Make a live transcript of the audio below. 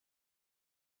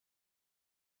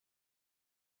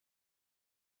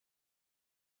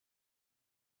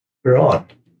We're on.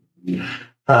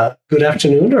 Good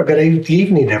afternoon or good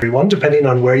evening, everyone, depending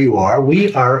on where you are.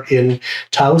 We are in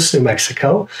Taos, New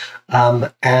Mexico,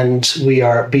 and we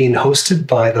are being hosted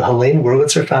by the Helene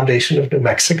Wurlitzer Foundation of New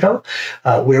Mexico,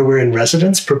 where we're in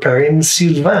residence preparing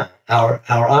Silvain, our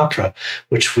opera,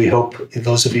 which we hope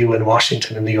those of you in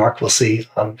Washington and New York will see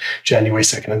on January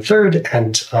 2nd and 3rd,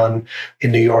 and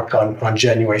in New York on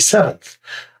January 7th.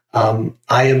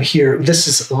 I am here. This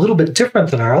is a little bit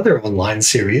different than our other online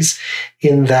series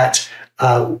in that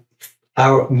I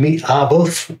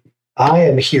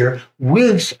am here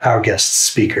with our guest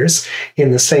speakers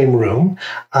in the same room.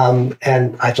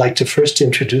 And I'd like to first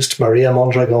introduce Maria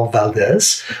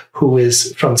Mondragon-Valdez, who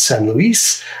is from San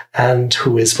Luis and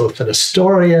who is both an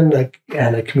historian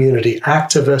and a community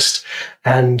activist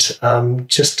and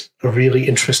just a really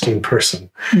interesting person.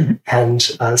 Mm-hmm. And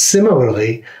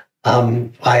similarly,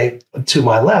 to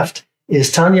my left is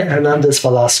Tania Hernández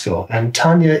Velasco, and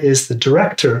Tania is the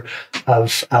director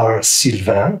of our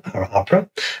Silvain, our opera,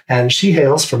 and she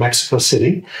hails from Mexico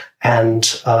City,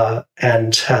 and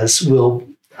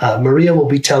Maria will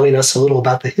be telling us a little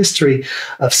about the history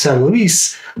of San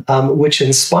Luis, which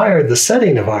inspired the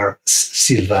setting of our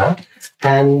Silvain.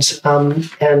 And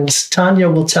Tania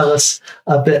will tell us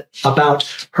a bit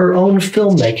about her own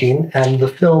filmmaking and the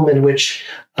film in which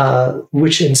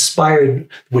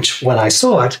when I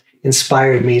saw it,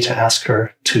 inspired me to ask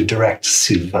her to direct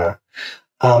Silvain.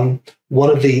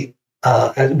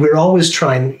 We're always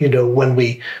trying, when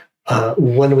we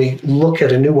look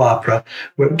at a new opera,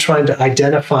 we're trying to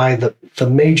identify the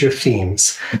major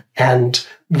themes. And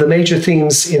the major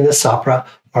themes in this opera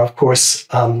are, of course,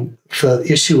 the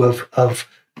issue of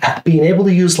being able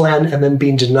to use land and then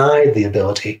being denied the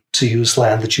ability to use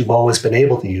land that you've always been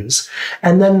able to use.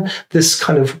 And then this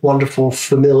kind of wonderful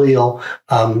familial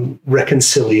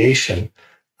reconciliation.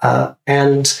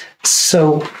 And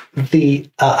so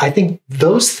I think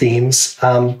those themes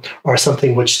are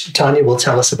something which Tania will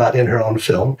tell us about in her own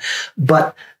film.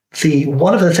 But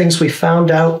one of the things we found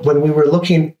out when we were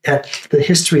looking at the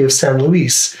history of San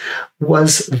Luis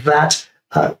was that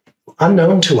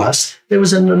unknown to us, there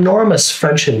was an enormous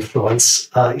French influence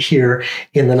here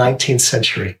in the 19th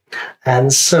century.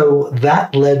 And so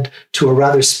that led to a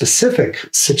rather specific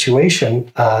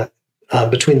situation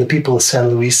between the people of San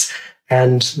Luis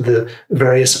and the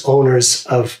various owners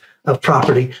of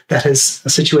property that is a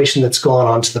situation that's gone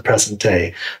on to the present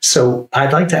day. So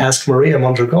I'd like to ask Maria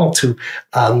Mondragon to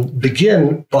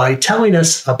begin by telling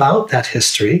us about that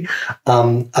history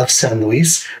of San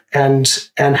Luis and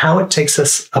how it takes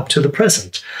us up to the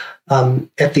present.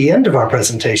 At the end of our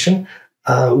presentation,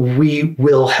 we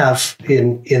will have,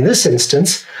 in this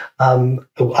instance,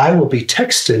 I will be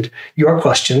texted your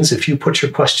questions if you put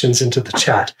your questions into the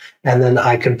chat, and then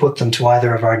I can put them to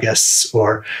either of our guests,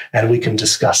 and we can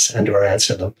discuss or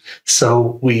answer them.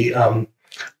 So we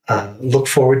look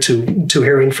forward to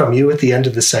hearing from you at the end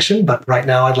of the session. But right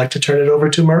now, I'd like to turn it over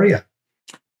to Maria.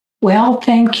 Well,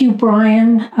 thank you,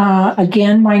 Brian.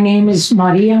 Again, my name is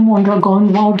Maria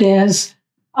Mondragon-Valdez.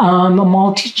 I'm a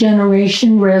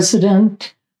multi-generation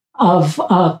resident of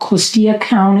Costilla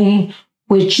County,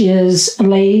 which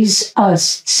lays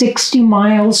 60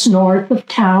 miles north of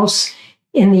Taos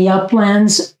in the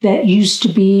uplands that used to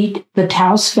be the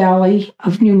Taos Valley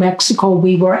of New Mexico.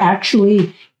 We were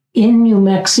actually in New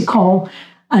Mexico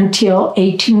until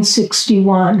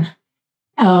 1861.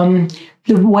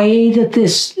 The way that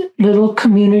this little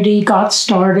community got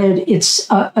started, it's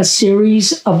a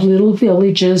series of little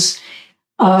villages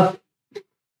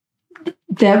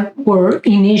that were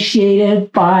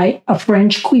initiated by a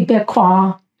French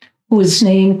Quebecois who was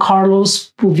named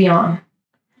Carlos Beaubien.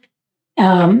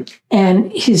 And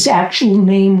his actual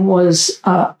name was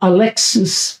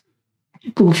Alexis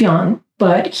Beaubien,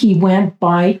 but he went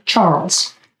by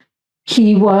Charles.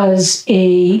 He was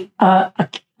trained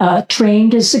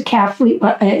as a Catholic,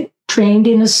 trained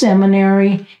in a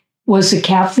seminary, was a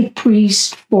Catholic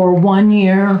priest for 1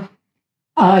 year.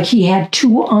 He had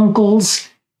 2 uncles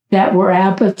that were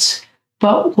abbots.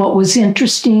 But what was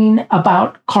interesting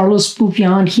about Carlos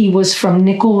Beaubien, he was from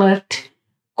Nicollet,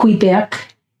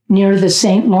 Quebec, near the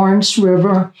St. Lawrence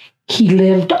River. He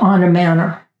lived on a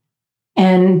manor.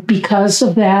 And because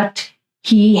of that,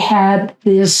 he had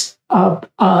this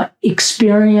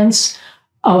experience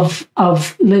of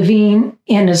living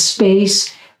in a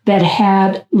space that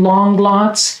had long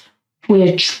lots,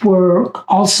 which were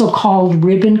also called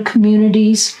ribbon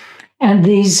communities. And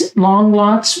these long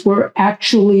lots were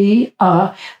actually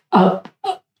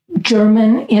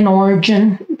German in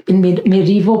origin in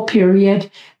medieval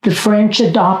period. The French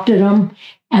adopted them,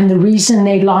 And the reason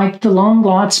they liked the long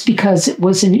lots because it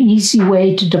was an easy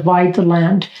way to divide the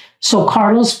land. So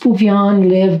Carlos Beaubien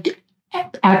lived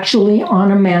actually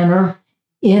on a manor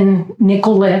in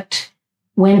Nicolette,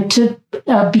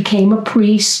 became a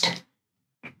priest,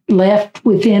 left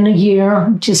within a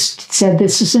year, just said,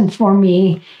 this isn't for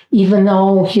me, even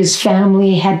though his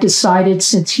family had decided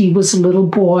since he was a little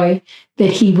boy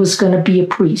that he was going to be a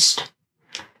priest.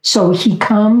 So he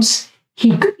comes,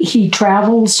 he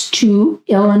travels to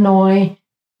Illinois,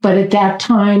 but at that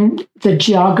time, the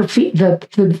geography,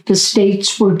 the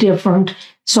states were different.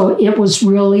 So it was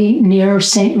really near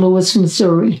St. Louis,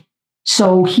 Missouri.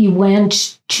 So he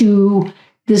went to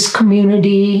this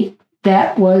community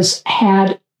that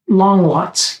had long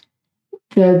lots,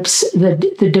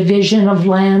 the division of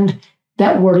land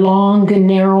that were long and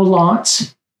narrow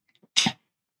lots.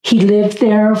 He lived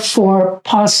there for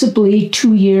possibly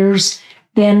 2 years,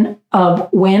 then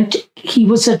he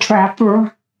was a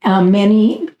trapper.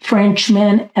 Many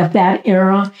Frenchmen of that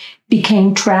era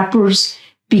became trappers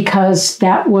because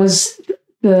that was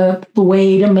the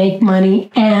way to make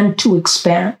money and to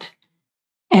expand.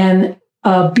 And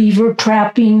beaver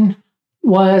trapping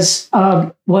was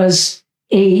a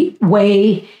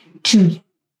way to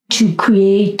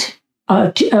create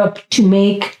to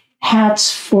make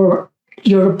hats for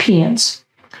Europeans.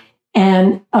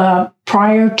 And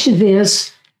prior to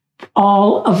this,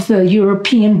 all of the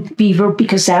European beaver,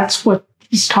 because that's what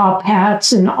these top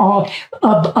hats and all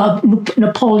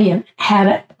Napoleon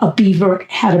had a beaver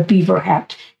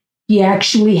hat. He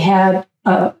actually had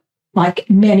like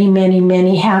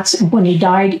many hats, and when he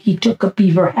died, he took a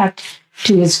beaver hat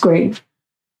to his grave.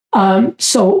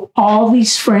 So all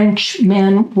these French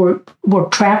men were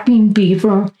trapping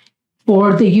beaver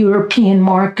for the European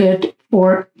market,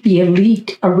 for the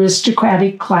elite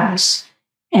aristocratic class,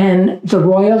 and the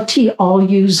royalty all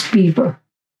used beaver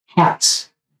hats.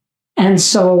 And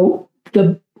so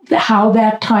how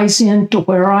that ties into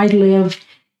where I live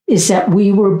is that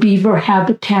we were beaver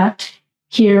habitat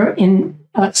here in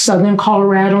southern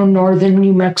Colorado, northern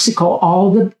New Mexico.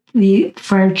 All the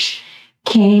French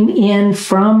came in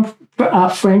from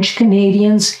French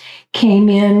Canadians came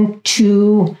in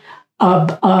to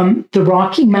the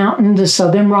Rocky Mountain, the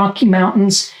southern Rocky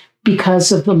Mountains,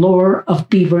 because of the lure of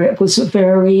beaver.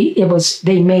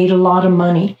 They made a lot of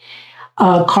money.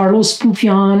 Carlos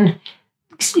Beaubien,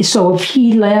 so if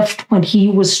he left when he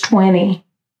was 20,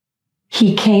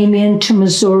 he came into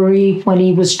Missouri when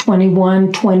he was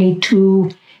 21, 22,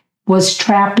 was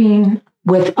trapping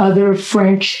with other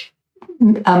French,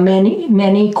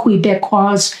 many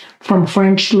Quebecois from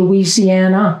French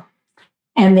Louisiana,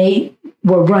 and they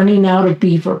were running out of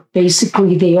beaver.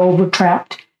 Basically, they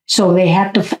overtrapped. So they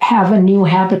had to have a new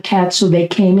habitat. So they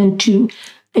came into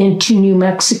New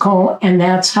Mexico, and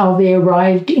that's how they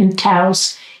arrived in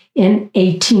Taos in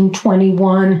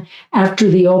 1821 after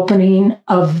the opening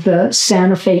of the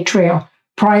Santa Fe Trail.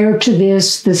 Prior to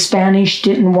this, the Spanish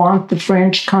didn't want the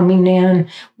French coming in.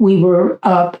 We were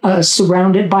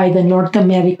surrounded by the North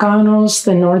Americanos,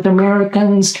 the North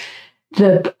Americans,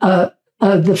 the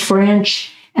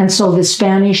French, and so the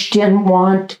Spanish didn't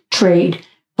want trade.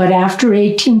 But after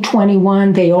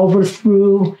 1821, they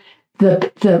overthrew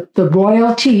the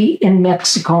royalty in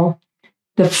Mexico.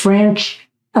 The French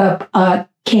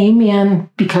came in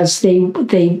because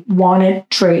they wanted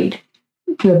trade.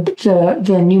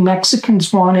 The New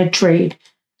Mexicans wanted trade.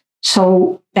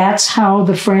 So that's how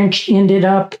the French ended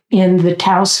up in the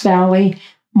Taos Valley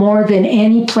more than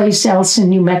any place else in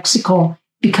New Mexico,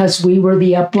 because we were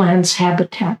the uplands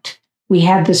habitat. We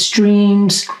had the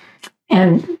streams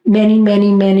and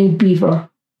many beaver.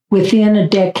 Within a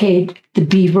decade, the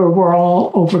beaver were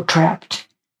all overtrapped.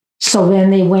 So then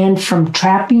they went from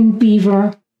trapping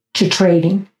beaver to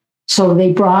trading. So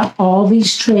they brought all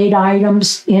these trade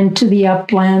items into the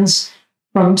uplands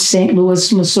from St.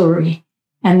 Louis, Missouri.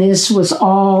 And this was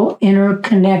all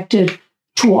interconnected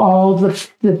to all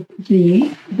the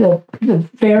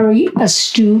very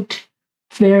astute,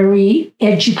 very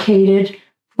educated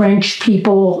French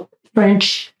people,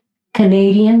 French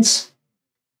Canadians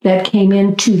that came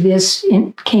into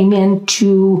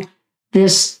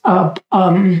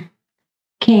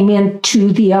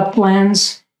the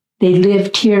uplands. They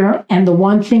lived here, and the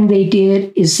one thing they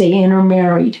did is they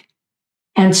intermarried.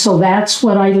 And so that's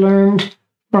what I learned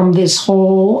from this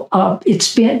whole,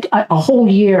 it's been a whole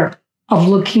year of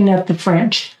looking at the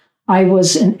French. I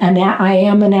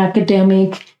am an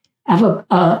academic. I have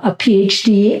a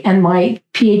PhD, and my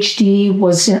PhD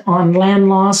was on land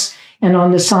loss and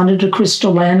on the Santa de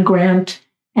Cristo land grant.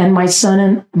 And my son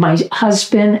and my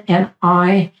husband and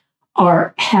I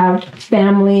have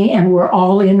family, and we're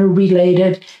all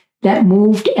interrelated. that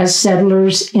moved as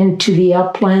settlers into the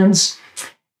uplands.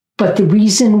 But the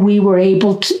reason we were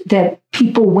able to, that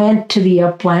people went to the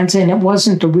uplands, and it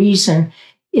wasn't the reason,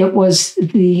 it was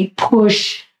the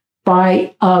push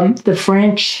by the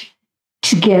French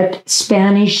to get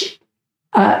Spanish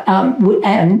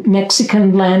and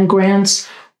Mexican land grants,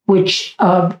 which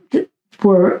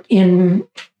were in,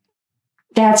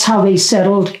 that's how they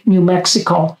settled New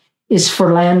Mexico, is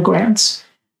for land grants.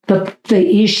 The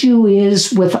issue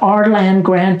is with our land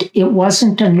grant, it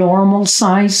wasn't a normal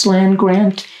size land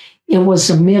grant. It was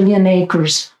 1 million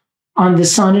acres on the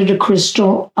Sangre de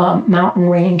Cristo mountain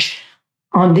range.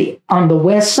 On the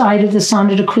west side of the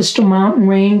Sangre de Cristo mountain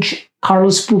range,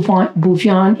 Carlos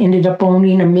Beaubien ended up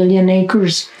owning 1 million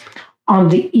acres. On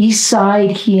the east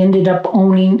side, he ended up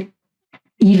owning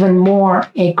even more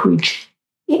acreage.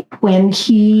 When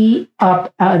he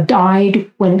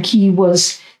died, when he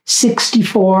was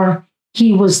 64,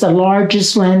 he was the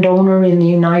largest landowner in the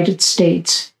United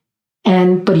States.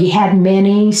 But he had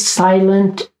many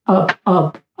silent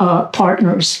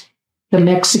partners, the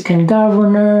Mexican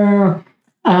governor,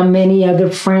 many other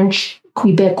French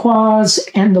Quebecois,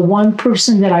 and the one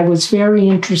person that I was very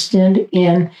interested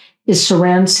in is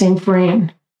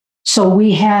Silvain. So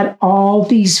we had all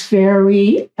these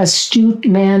very astute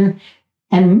men,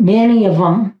 and many of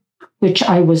them, which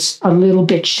I was a little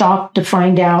bit shocked to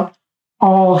find out,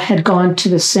 all had gone to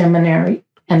the seminary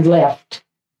and left.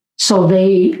 So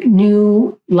they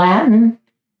knew Latin,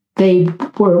 they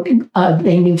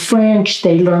knew French,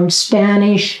 they learned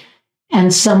Spanish,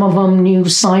 and some of them knew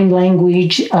sign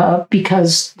language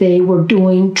because they were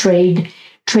doing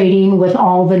trading with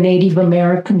all the Native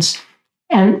Americans.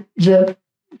 And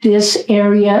this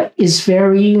area is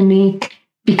very unique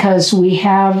because we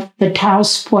have the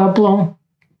Taos Pueblo,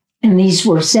 and these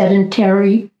were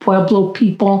sedentary Pueblo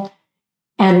people,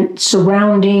 and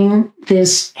surrounding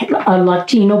this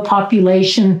Latino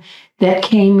population that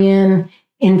came in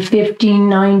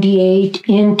 1598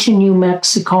 into New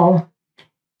Mexico,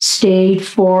 stayed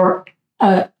for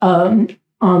 80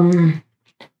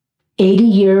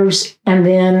 years, and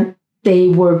then they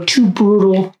were too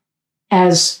brutal,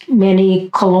 as many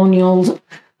colonials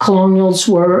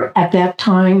were at that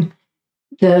time.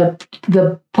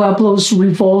 The Pueblos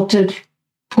revolted,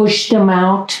 pushed them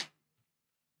out,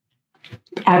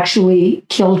 actually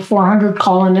killed 400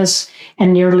 colonists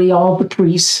and nearly all the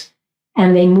priests.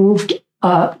 And they moved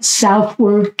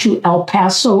southward to El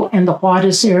Paso and the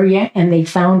Juarez area, and they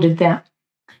founded that.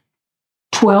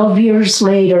 12 years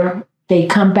later, they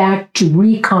come back to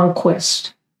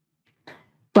reconquest.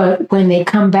 But when they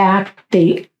come back,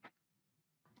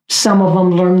 some of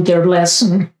them learned their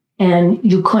lesson, and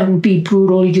you couldn't be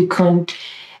brutal. You couldn't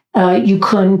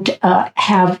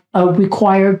have a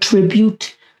required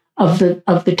tribute of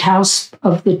the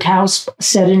Taos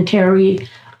sedentary,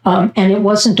 and it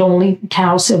wasn't only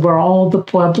Taos; it were all the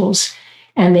Pueblos,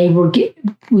 and they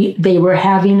were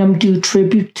having them do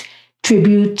tribute.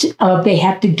 They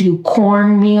had to do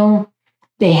cornmeal.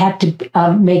 They had to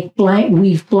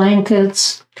weave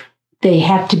blankets. They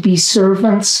had to be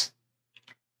servants,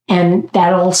 and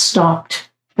that all stopped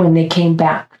when they came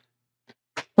back.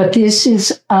 But this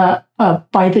is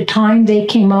by the time they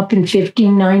came up in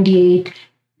 1598.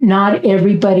 Not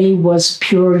everybody was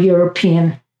pure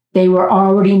European. They were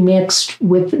already mixed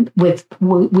we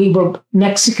were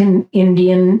Mexican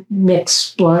Indian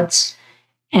mixed bloods.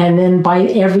 And then by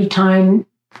every time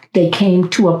they came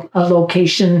to a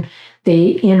location,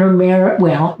 they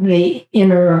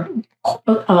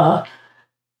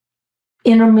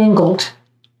intermingled.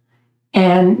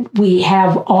 And we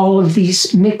have all of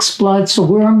these mixed bloods. So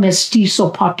we're a mestizo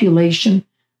population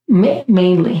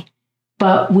mainly.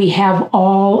 But we have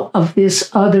all of this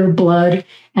other blood,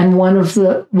 and one of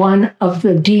the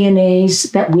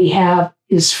DNAs that we have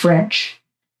is French.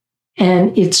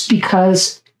 And it's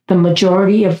because the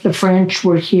majority of the French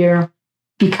were here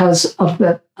because of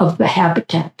the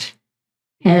habitat.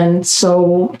 And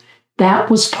so that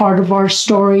was part of our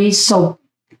story. So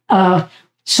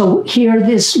here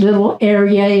this little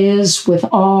area is with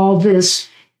all this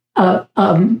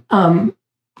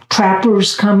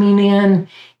trappers coming in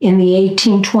the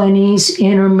 1820s,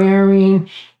 intermarrying.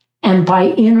 And by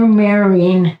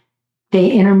intermarrying,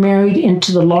 they intermarried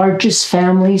into the largest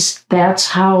families. That's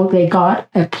how they got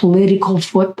a political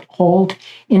foothold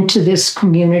into this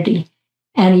community.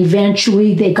 And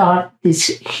eventually they got these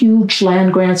huge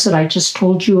land grants that I just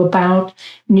told you about,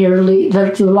 nearly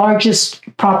the largest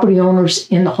property owners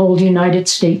in the whole United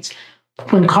States.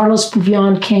 When Carlos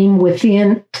Beaubien came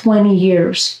within 20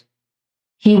 years,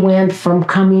 he went from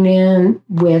coming in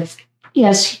with,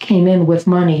 yes, he came in with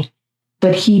money,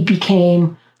 but he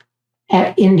became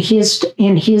in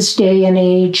his day and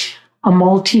age, a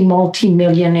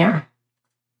multi-millionaire.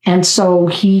 And so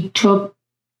he took,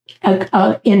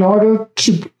 in order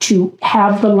to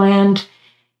have the land,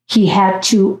 he had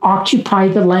to occupy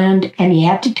the land and he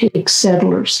had to take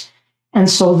settlers. And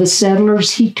so the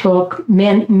settlers he took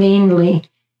mainly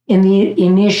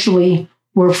initially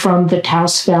were from the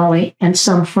Taos Valley and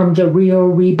some from the Rio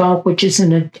Riba, which is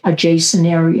an adjacent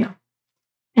area.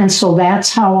 And so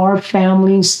that's how our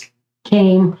families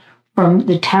came from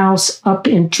the Taos up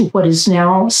into what is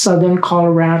now southern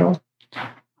Colorado.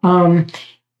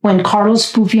 When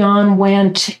Carlos Beaubien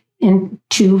went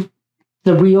into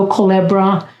the Rio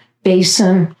Culebra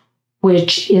Basin,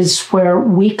 which is where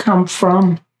we come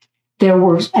from, there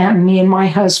were, me and my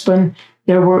husband,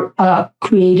 there were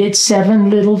created 7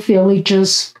 little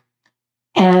villages.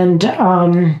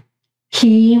 And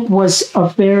he was a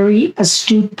very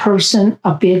astute person,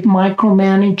 a big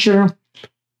micromanager.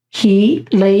 He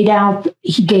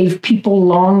gave people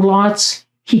long lots.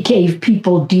 He gave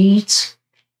people deeds.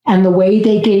 And the way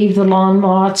they gave the long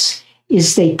lots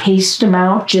is they paced them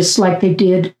out just like they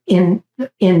did in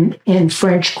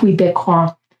French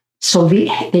Quebecois. So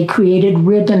they created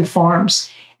ribbon farms,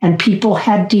 and people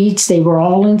had deeds. They were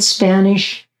all in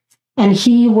Spanish. And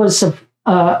he was a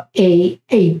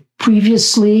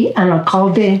previously an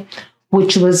alcalde,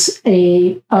 which was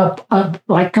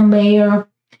like a mayor,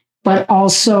 but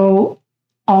also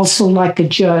like a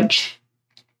judge.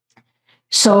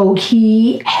 So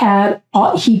he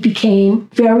became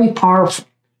very powerful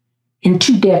in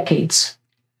 2 decades.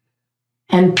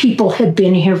 And people had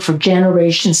been here for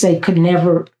generations. They could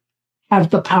never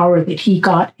have the power that he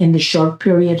got in the short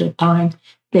period of time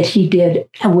that he did,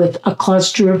 with a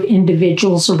cluster of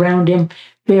individuals around him,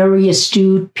 very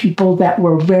astute people that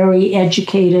were very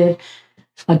educated,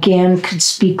 again, could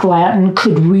speak Latin,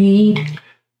 could read,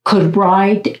 could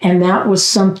write, and that was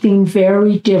something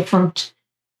very different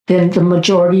than the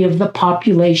majority of the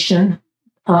population.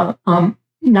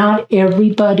 Not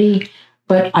everybody,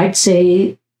 but I'd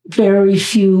say very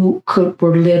few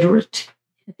were literate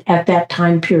at that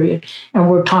time period. And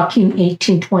we're talking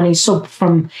 1820. So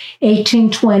from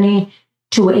 1820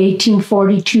 to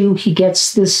 1842, he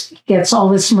gets all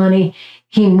this money.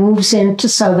 He moves into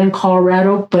southern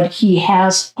Colorado, but he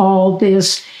has all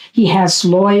this. He has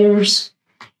lawyers.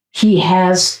 He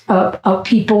has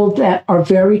people that are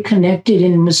very connected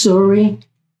in Missouri.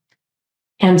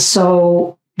 And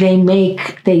so in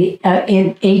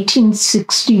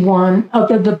 1861,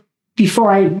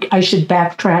 before I should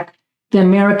backtrack, the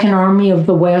American Army of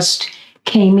the West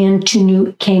came into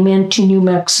New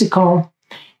Mexico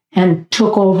and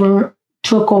took over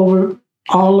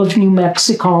all of New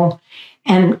Mexico,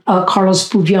 and Carlos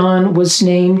Beaubien was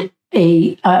named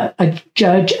a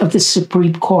judge of the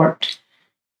Supreme Court.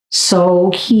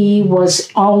 So he was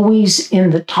always in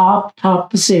the top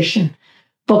position.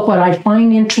 But what I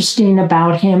find interesting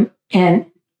about him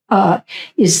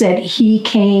is that he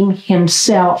came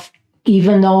himself,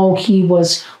 even though he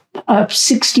was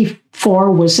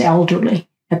 64, was elderly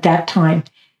at that time.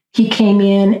 He came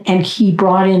in and he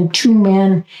brought in 2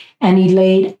 men and he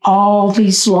laid all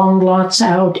these long lots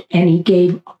out, and he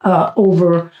gave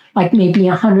over like maybe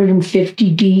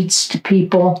 150 deeds to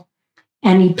people,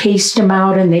 and he paced them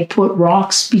out and they put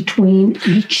rocks between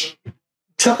each.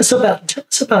 Tell us about,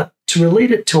 to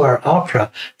relate it to our opera,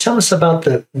 tell us about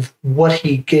what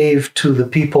he gave to the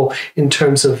people in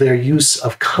terms of their use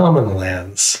of common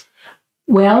lands.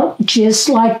 Well, just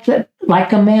like a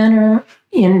manor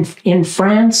in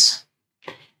France,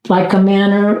 like a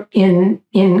manor in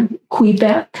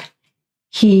Quebec,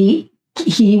 he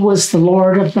was the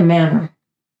lord of the manor.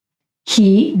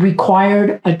 He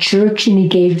required a church, and he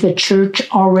gave the church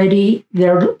already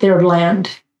their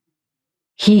land.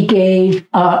 He gave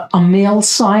a mill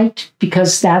site,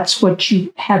 because that's what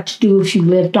you had to do if you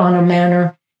lived on a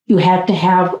manor. You had to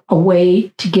have a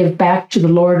way to give back to the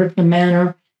lord of the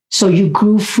manor. So you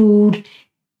grew food,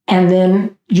 and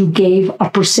then you gave a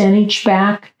percentage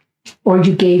back, or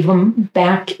you gave them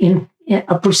back in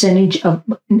a percentage of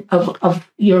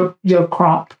your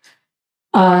crop.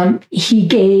 He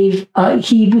gave.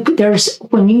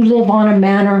 When you live on a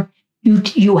manor,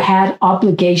 you had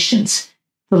obligations.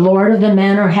 The lord of the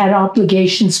manor had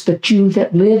obligations, but you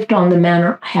that lived on the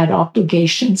manor had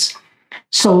obligations.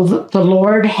 So the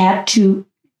lord had to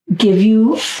give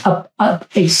you a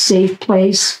safe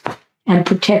place and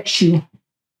protect you.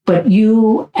 But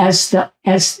you, as a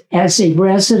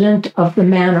resident of the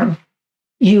manor,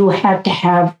 you had to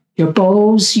have your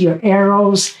bows, your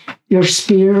arrows, your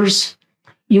spears.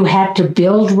 You had to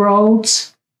build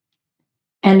roads.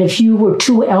 And if you were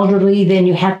too elderly, then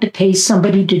you had to pay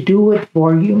somebody to do it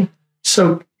for you.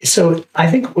 So I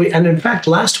think and in fact,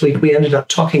 last week we ended up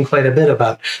talking quite a bit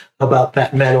about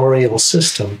that manorial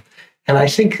system, and I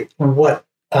think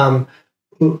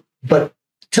but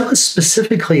tell us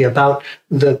specifically about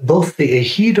both the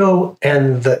ejido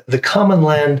and the common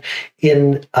land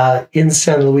in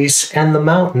San Luis and the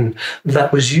mountain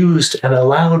that was used and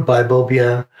allowed by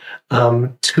Beaubien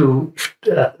to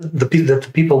the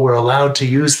people were allowed to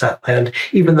use that land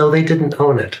even though they didn't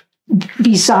own it.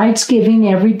 Besides giving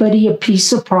everybody a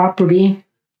piece of property,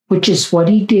 which is what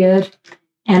he did,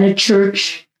 and a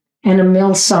church and a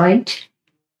mill site,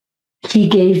 he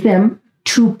gave them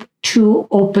two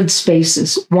open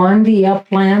spaces. One, the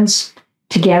uplands,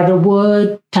 to gather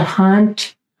wood, to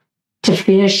hunt, to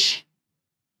fish.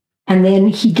 And then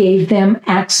he gave them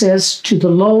access to the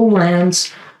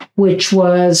lowlands, which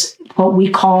was what we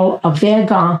call a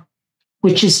vega,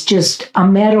 which is just a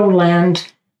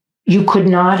meadowland. You could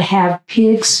not have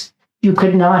pigs, you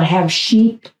could not have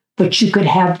sheep, but you could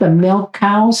have the milk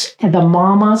cows and the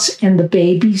mamas and the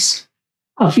babies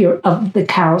of the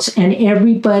cows. And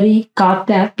everybody got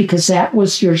that because that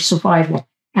was your survival.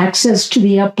 Access to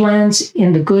the uplands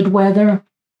in the good weather,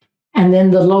 and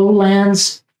then the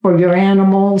lowlands for your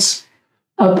animals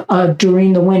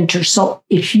during the winter. So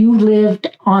if you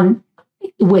lived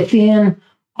within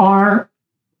our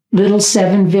little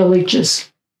 7 villages,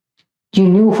 you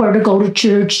knew where to go to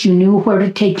church, you knew where to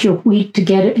take your wheat to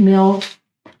get it milled,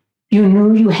 you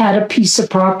knew you had a piece of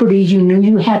property, you knew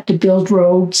you had to build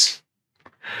roads,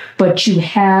 but you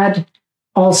had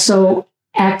also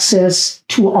access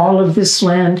to all of this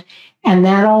land. And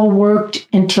that all worked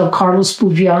until Carlos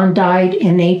Beaubien died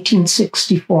in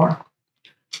 1864.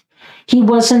 He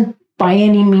wasn't by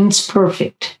any means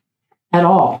perfect at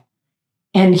all.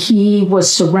 And he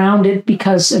was surrounded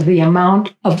because of the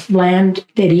amount of land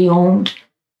that he owned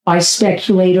by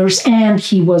speculators. And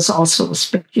he was also a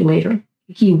speculator.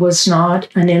 He was not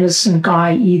an innocent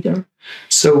guy either.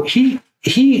 So he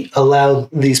allowed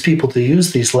these people to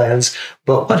use these lands,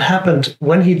 but what happened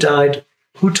when he died?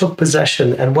 Who took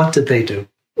possession and what did they do?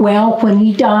 Well, when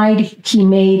he died, he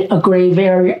made a grave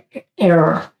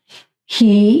error.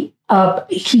 He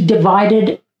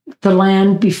divided the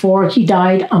land before he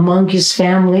died among his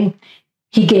family.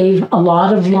 He gave a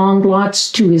lot of long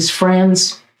lots to his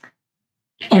friends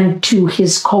and to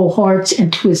his cohorts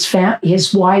and to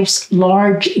his wife's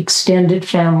large extended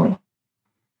family.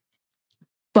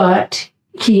 But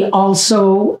he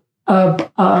also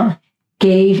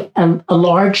gave a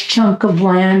large chunk of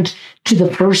land to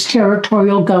the first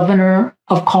territorial governor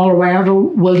of Colorado,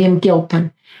 William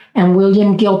Gilpin. And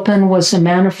William Gilpin was a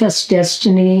manifest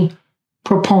destiny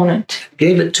proponent.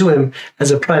 Gave it to him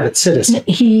as a private citizen.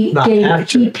 He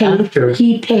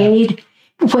paid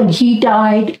when he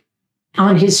died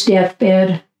on his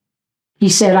deathbed. He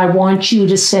said, "I want you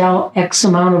to sell X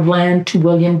amount of land to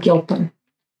William Gilpin."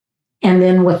 And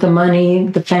then with the money,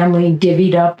 the family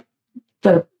divvied up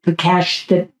the cash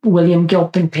that William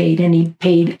Gilpin paid, and he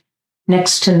paid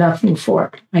next to nothing for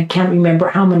it. I can't remember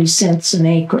how many cents an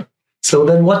acre. So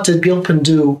then what did Gilpin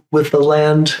do with the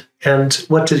land, and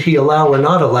what did he allow or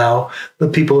not allow the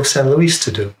people of San Luis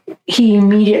to do? He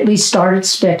immediately started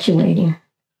speculating.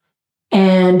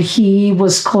 And he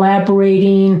was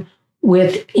collaborating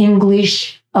with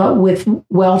with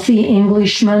wealthy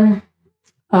Englishmen,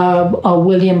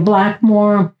 William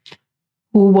Blackmore,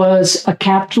 who was a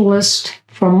capitalist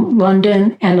from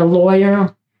London and a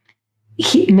lawyer.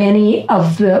 We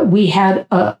had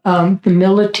the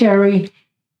military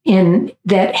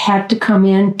that had to come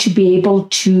in to be able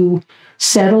to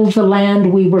settle the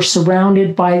land. We were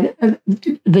surrounded by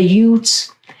the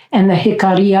Utes, and the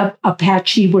Jicarilla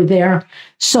Apache were there.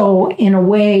 So in a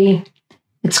way,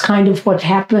 it's kind of what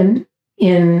happened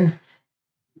in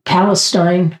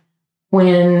Palestine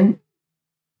when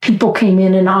people came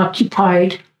in and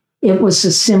occupied. It was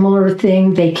a similar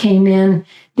thing. They came in,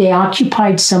 they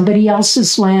occupied somebody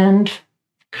else's land,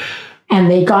 and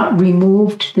they got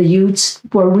removed. The Utes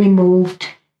were removed.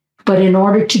 But in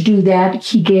order to do that,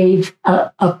 he gave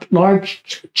a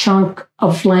large chunk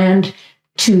of land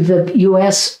to the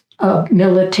U.S.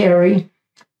 Military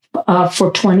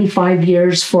for 25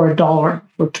 years for $1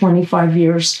 for 25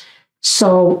 years.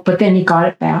 So, but then he got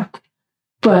it back.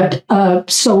 But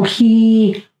so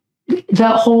the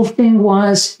whole thing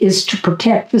is to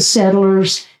protect the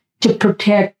settlers, to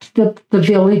protect the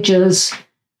villages.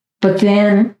 But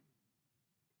then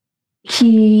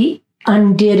he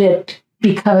undid it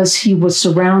because he was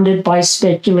surrounded by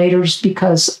speculators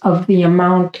because of the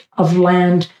amount of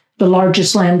land, the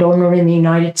largest landowner in the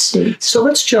United States. So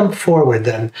let's jump forward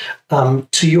then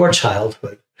to your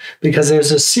childhood, because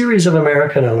there's a series of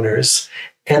American owners,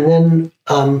 And then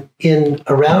in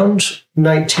around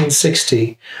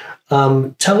 1960,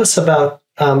 tell us about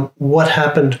what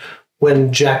happened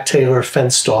when Jack Taylor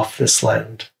fenced off this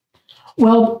land.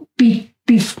 Well,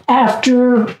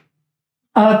 after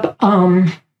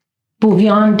Beaubien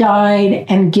died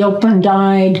and Gilpin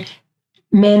died,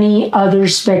 many other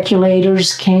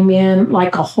speculators came in,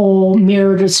 like a whole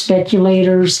myriad of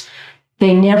speculators.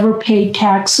 They never paid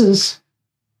taxes,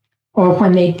 or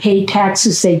when they paid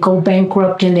taxes, they'd go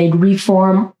bankrupt and they'd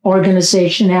reform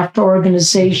organization after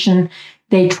organization.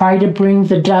 They tried to bring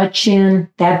the Dutch in.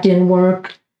 That didn't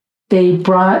work. They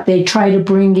tried to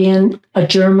bring in a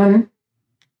German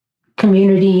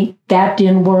community. That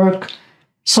didn't work.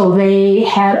 So they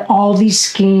had all these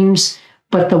schemes,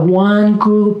 but the one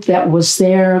group that was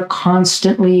there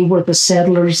constantly were the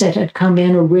settlers that had come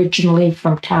in originally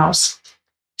from Taos.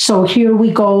 So here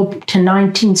we go to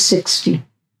 1960.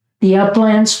 The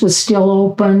uplands was still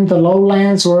open. The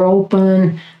lowlands were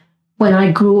open. When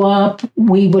I grew up,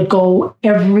 we would go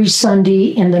every Sunday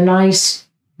in the nice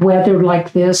weather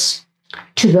like this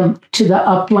to the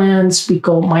uplands.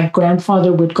 My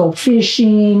grandfather would go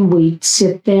fishing. We'd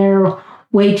sit there,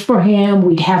 wait for him.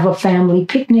 We'd have a family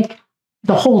picnic.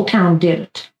 The whole town did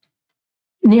it.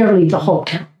 Nearly the whole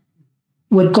town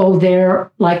would go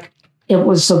there like it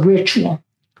was a ritual,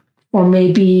 or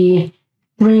maybe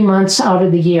 3 months out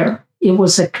of the year. It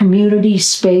was a community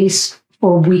space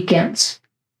for weekends.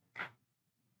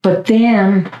 But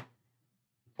then,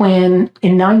 when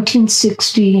in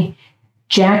 1960,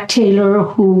 Jack Taylor,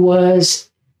 whose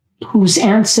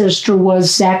ancestor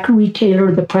was Zachary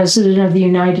Taylor, the President of the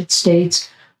United States,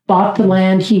 bought the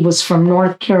land. He was from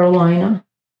North Carolina.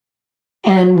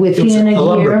 And within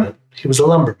a year... He was a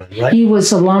lumberman, right? He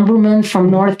was a lumberman from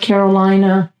North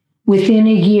Carolina. Within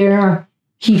a year,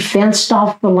 he fenced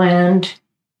off the land.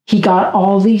 He got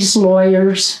all these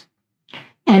lawyers,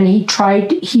 and he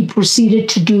proceeded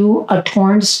to do a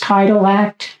Torrance Title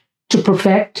Act to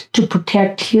protect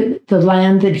the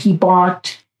land that he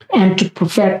bought and to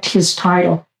perfect his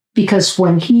title. Because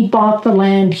when he bought the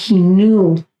land, he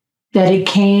knew that it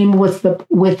came with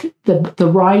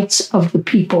the rights of the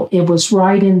people. It was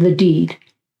right in the deed.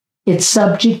 It's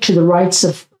subject to the rights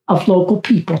of local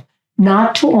people,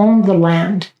 not to own the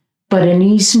land, but an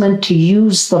easement to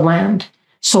use the land.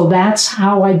 So that's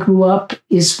how I grew up,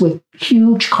 is with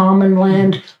huge common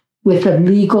land with a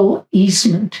legal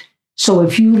easement. So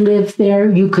if you lived there,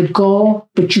 you could go,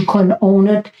 but you couldn't own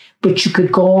it, but you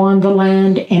could go on the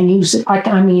land and use it.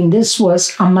 This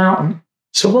was a mountain.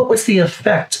 So what was the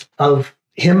effect of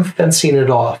him fencing it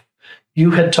off?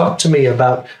 You had talked to me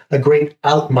about a great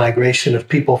out-migration of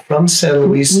people from San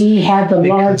Luis. We had the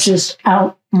largest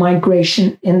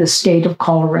out-migration in the state of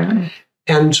Colorado.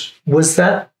 And was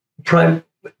that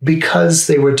because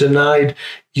they were denied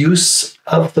use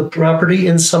of the property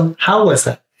in some... How was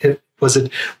that?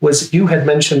 You had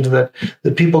mentioned that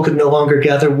people could no longer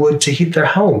gather wood to heat their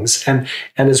homes. And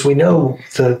as we know,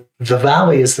 the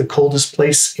valley is the coldest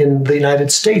place in the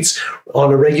United States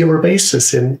on a regular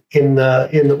basis in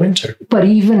the winter. But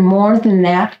even more than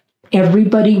that,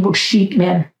 everybody were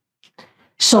sheepmen.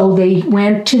 So they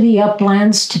went to the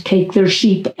uplands to take their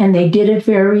sheep, and they did it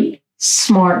very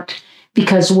smart,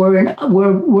 because we're at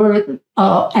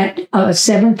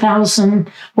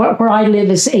 7,000. Where I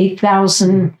live is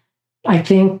 8,000. I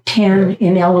think 10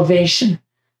 in elevation.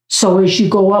 So as you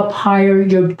go up higher,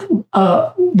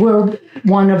 we're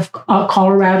one of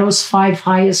Colorado's 5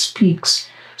 highest peaks.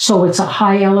 So it's a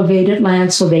high elevated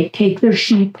land. So they take their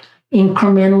sheep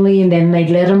incrementally, and then they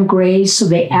let them graze. So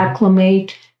they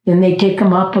acclimate. Then they take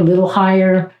them up a little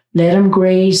higher, let them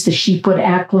graze. The sheep would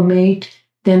acclimate.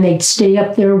 Then they'd stay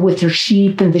up there with their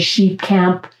sheep in the sheep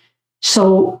camp.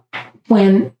 So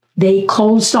when they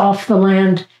closed off the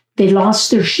land, they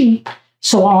lost their sheep.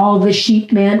 So all the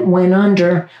sheepmen went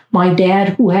under. My dad,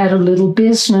 who had a little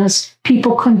business,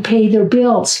 people couldn't pay their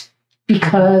bills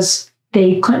because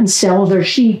they couldn't sell their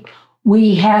sheep.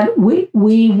 We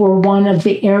were one of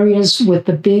the areas with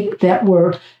the big that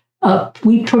were,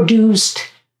 we produced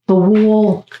the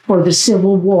wool for the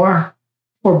Civil War,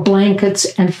 for blankets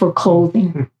and for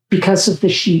clothing because of the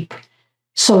sheep.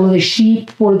 So the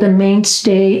sheep were the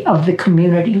mainstay of the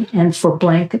community and for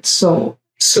blankets. So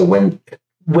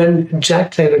when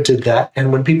Jack Taylor did that,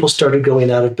 and when people started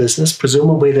going out of business,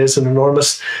 presumably there's an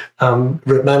enormous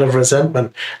amount of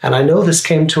resentment. And I know this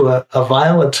came to a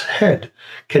violent head.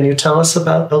 Can you tell us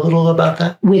a little about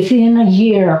that? Within a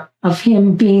year of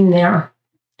him being there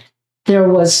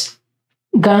was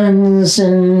guns,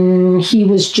 and he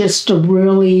was just a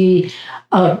really,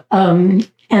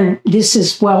 and this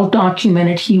is well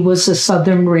documented, he was a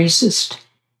Southern racist.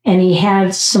 and he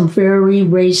had some very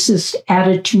racist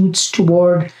attitudes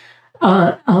toward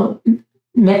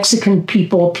Mexican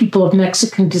people of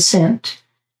Mexican descent,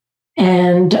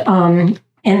 and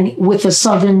with a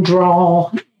Southern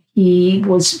drawl. He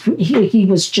was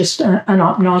just an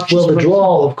obnoxious. Well, the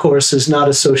drawl, of course, is not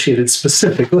associated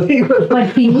specifically. but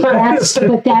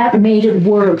that made it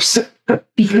worse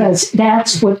because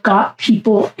that's what got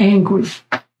people angry.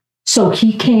 So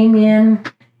he came in,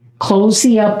 closed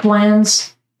the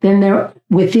uplands. Then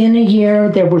within a year,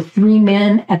 there were 3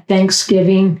 men at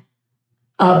Thanksgiving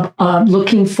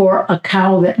looking for a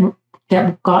cow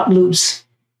that got loose.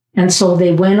 And so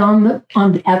they went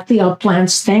at the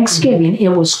uplands Thanksgiving. It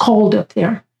was cold up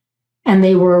there, and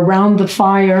they were around the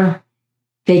fire.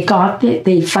 They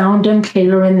found him,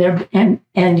 Taylor, in there,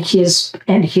 and his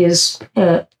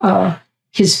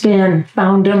men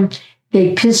found him.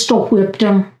 They pistol whipped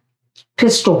him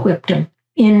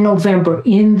in November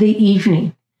in the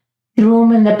evening. Threw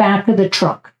him in the back of the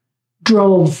truck.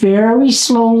 Drove very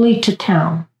slowly to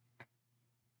town.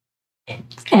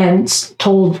 And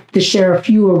told the sheriff,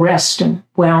 "You arrest him."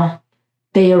 Well,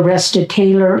 they arrested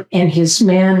Taylor and his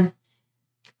men.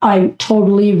 I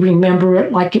totally remember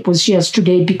it like it was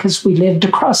yesterday because we lived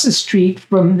across the street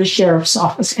from the sheriff's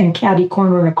office and catty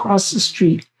corner across the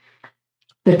street.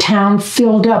 The town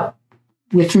filled up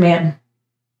with men.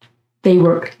 They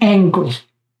were angry.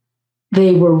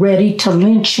 They were ready to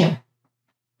lynch him.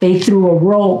 They threw a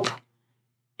rope,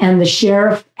 and the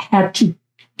sheriff had to,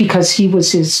 because he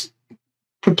was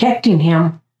protecting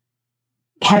him,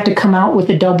 had to come out with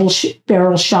a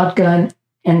double-barrel shotgun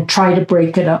and try to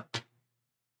break it up.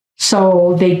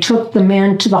 So they took the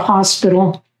men to the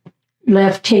hospital,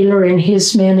 left Taylor and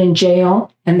his men in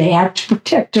jail, and they had to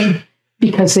protect him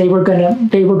because they were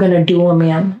gonna do him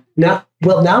in. Now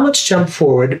let's jump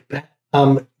forward.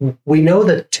 We know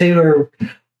that Taylor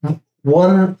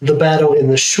won the battle in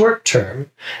the short term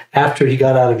after he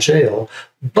got out of jail,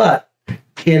 but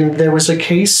there was a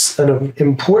case, an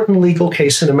important legal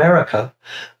case in America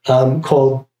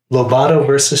called Lobato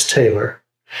versus Taylor,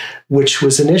 which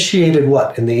was initiated,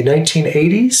 in the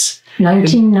 1980s?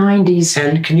 1990s.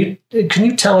 And can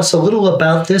you tell us a little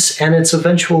about this and its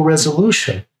eventual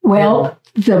resolution? Well,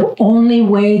 the only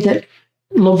way that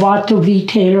Lobato v.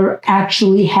 Taylor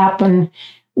actually happened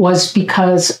was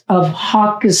because of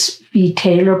Hawkes v.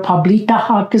 Taylor, Pablita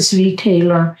Hawkes v.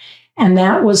 Taylor, and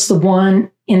that was the one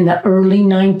in the early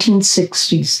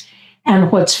 1960s.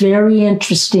 And what's very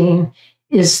interesting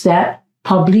is that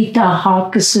Pablita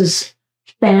Hawkes's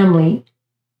family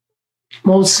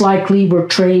most likely were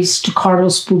traced to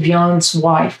Carlos Beaubien's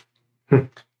wife.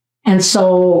 And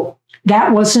so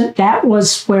that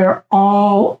was where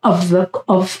all of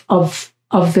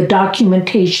the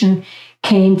documentation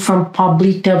came from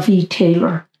Pablita v.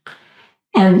 Taylor.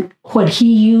 And what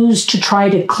he used to try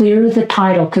to clear the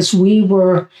title, because we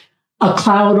were a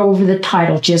cloud over the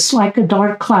title, just like a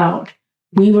dark cloud.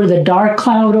 We were the dark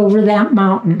cloud over that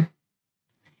mountain.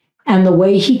 And the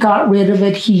way he got rid of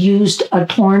it, he used a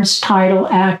Torrance Title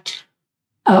Act,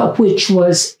 which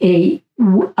was a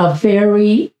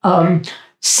very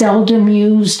seldom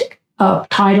used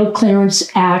title clearance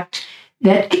act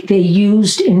that they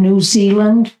used in New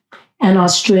Zealand and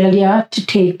Australia to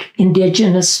take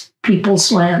Indigenous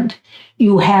people's land.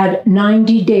 You had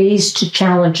 90 days to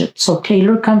challenge it. So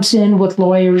Taylor comes in with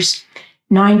lawyers,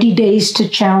 90 days to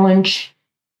challenge.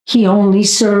 He only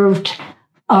served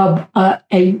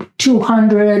a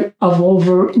 200 of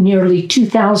over nearly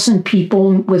 2,000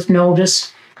 people with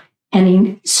notice, and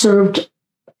he served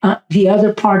the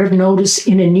other part of notice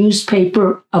in a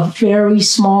newspaper of very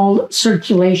small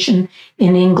circulation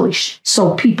in English.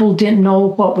 So people didn't know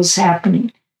what was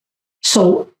happening.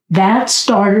 So that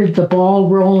started the ball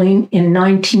rolling in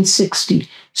 1960.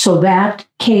 So that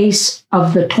case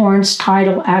of the Torrance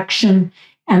title action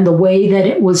and the way that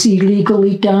it was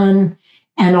illegally done,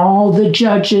 and all the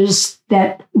judges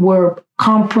that were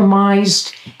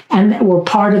compromised and that were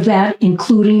part of that,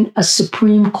 including a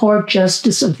Supreme Court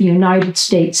Justice of the United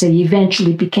States, that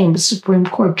eventually became a Supreme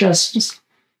Court Justice.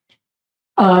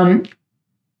 That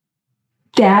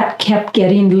kept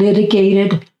getting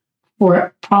litigated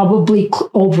for probably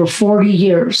over 40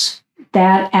 years,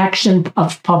 that action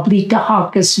of Pablita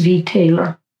Hawkes v.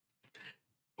 Taylor.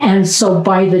 And so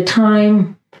by the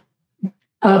time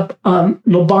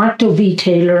Lobato v.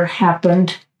 Taylor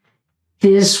happened,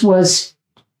 this was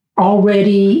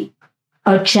already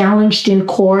challenged in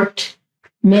court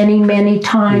many, many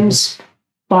times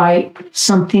by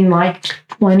something like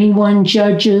 21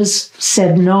 judges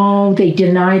said no, they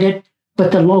denied it.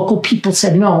 But the local people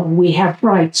said, no, we have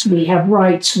rights, we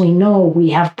know, we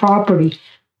have property.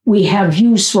 we have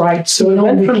use rights. So it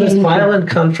went from this violent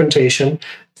confrontation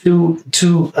to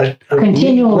a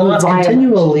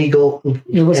continual legal.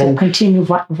 It was a continual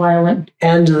violent.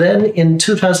 And then in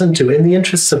 2002, in the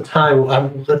interests of time,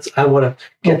 I want to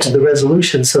get to the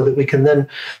resolution so that we can then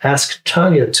ask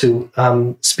Tania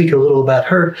to speak a little about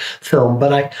her film.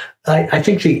 But I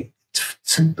think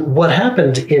what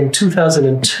happened in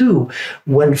 2002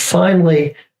 when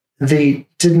finally in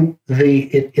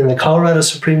the Colorado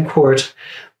Supreme Court,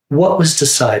 what was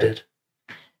decided?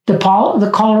 The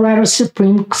Colorado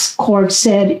Supreme Court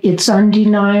said it's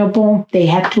undeniable. They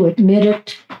had to admit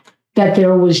it, that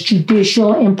there was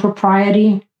judicial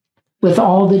impropriety with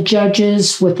all the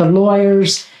judges, with the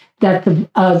lawyers, that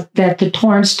the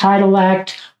Torrance Title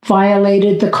Act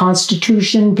violated the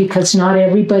Constitution because not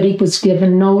everybody was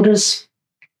given notice.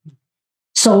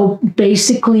 So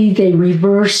basically, they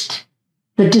reversed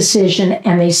the decision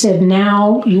and they said,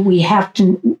 now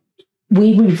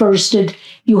we reversed it.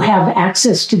 You have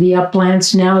access to the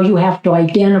uplands. Now you have to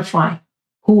identify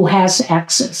who has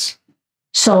access.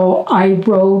 So I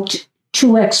wrote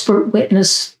 2 expert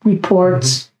witness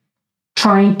reports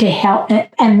trying to help,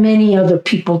 and many other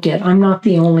people did. I'm not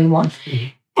the only one.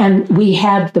 And we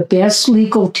had the best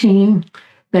legal team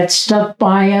that stuck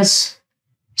by us.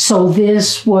 So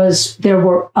there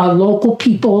were local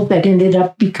people that ended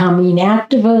up becoming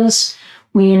activists.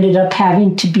 We ended up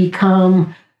having to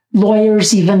become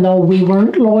lawyers, even though we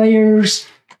weren't lawyers.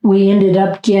 We ended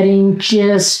up getting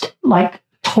just like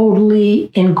totally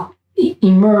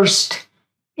immersed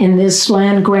in this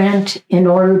land grant in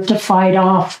order to fight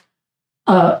off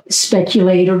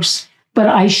speculators. But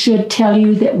I should tell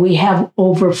you that we have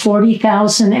over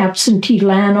 40,000 absentee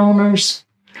landowners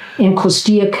in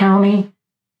Costilla County.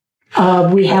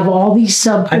 We have all these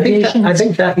subdivisions. I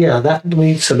think that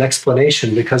needs some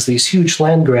explanation, because these huge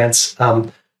land grants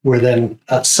were then,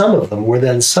 some of them were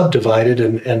then subdivided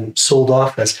and sold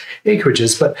off as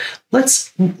acreages. But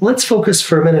let's focus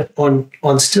for a minute on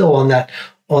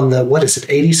the, what is it,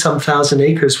 80-some thousand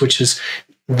acres, which is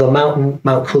the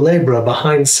Mount Culebra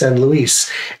behind San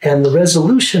Luis. And the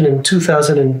resolution in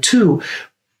 2002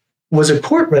 was a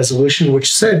court resolution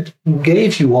which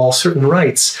gave you all certain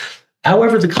rights.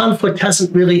 However, the conflict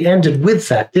hasn't really ended with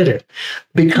that, did it?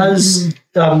 Because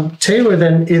Taylor,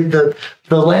 then the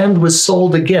land was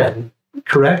sold again,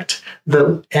 correct?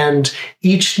 And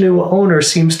each new owner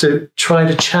seems to try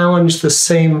to challenge the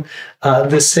same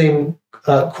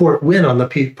court win on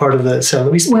the part of the San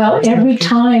Luis. Well, every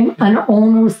time an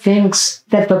owner thinks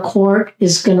that the court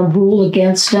is going to rule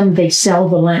against them, they sell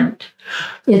the land.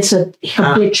 It's a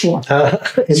habitual.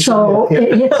 So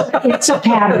it's a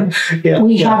pattern.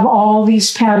 We have all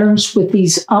these patterns with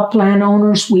these upland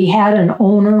owners. We had an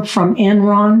owner from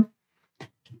Enron,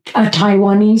 a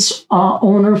Taiwanese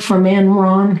owner from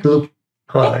Enron,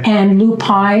 and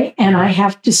Lupai. And I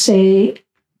have to say,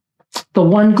 the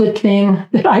one good thing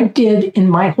that I did in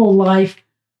my whole life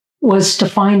was to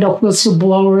find a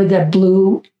whistleblower that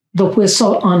blew the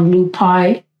whistle on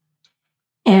Lupai.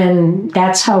 And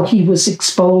that's how he was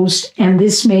exposed. And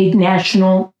this made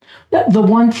national. The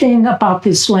one thing about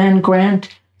this land grant,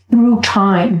 through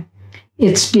time,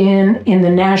 it's been in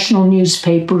the national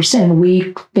newspapers, and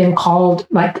we've been called,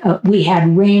 we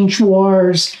had range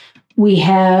wars, we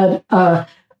had all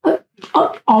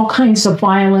kinds of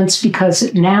violence,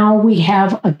 because now we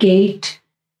have a gate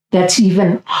that's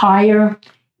even higher.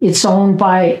 It's owned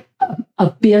by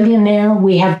a billionaire.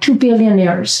 We have 2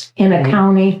 billionaires in a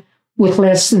county with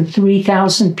less than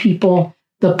 3,000 people,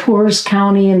 the poorest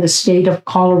county in the state of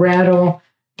Colorado,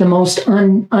 the most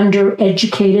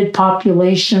undereducated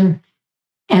population,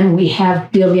 and we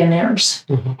have billionaires.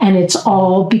 And it's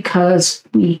all because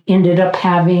we ended up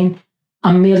having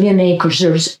 1 million acres.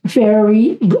 There's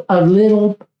very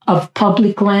little of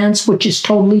public lands, which is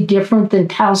totally different than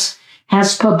Taos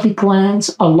has public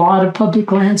lands, a lot of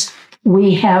public lands.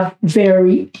 We have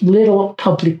very little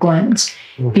public lands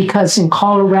because in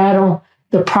Colorado,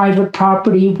 the private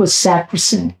property was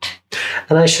sacrosanct.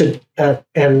 And I should,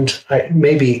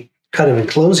 maybe kind of in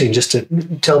closing, just to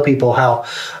tell people how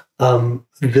the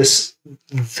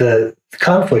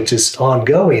conflict is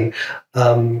ongoing.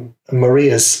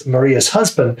 Maria's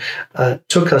husband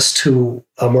took us to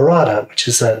a Morada, which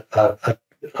is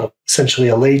essentially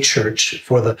a lay church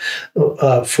for the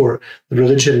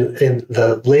religion, in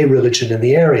the lay religion in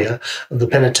the area of the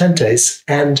penitentes.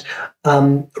 And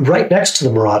right next to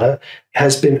the Morada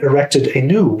has been erected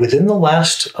within the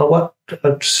last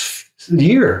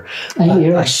year,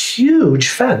 a huge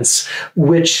fence,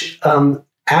 which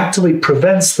actively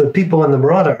prevents the people in the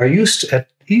Morada are used to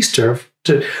at Easter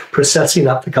processing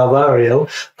up the Calvario,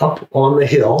 up on the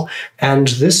hill. And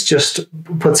this just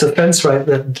puts a fence right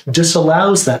that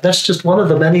disallows that. That's just one of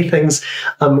the many things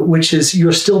which is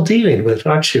you're still dealing with,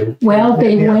 aren't you? Well,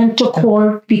 they went to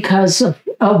court because of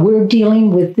we're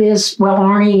dealing with this. Well,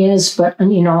 Arnie is, but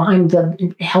I'm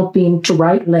the helping to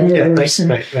write letters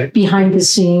and behind the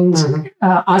scenes.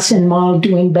 Us and Ma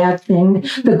doing bad thing.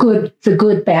 The good,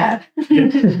 bad.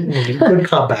 Good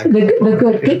comeback.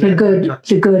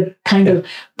 The good kind of.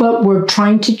 But we're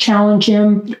trying to challenge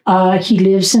him. He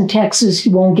lives in Texas.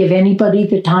 He won't give anybody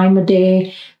the time of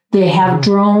day. They have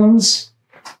drones.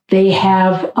 They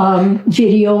have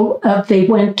video. They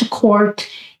went to court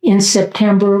in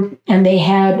September, and they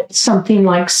had something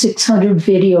like 600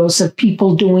 videos of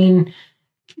people doing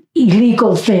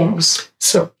illegal things.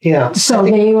 So yeah. So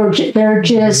they're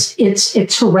just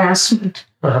it's harassment.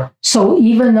 So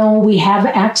even though we have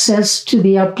access to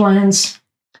the uplands,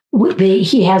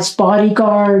 he has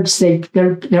bodyguards.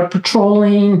 They're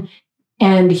patrolling,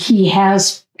 and he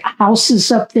has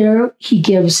houses up there. He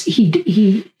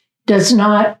does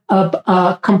not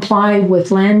comply with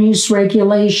land use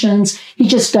regulations. He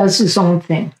just does his own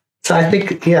thing. So I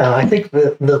think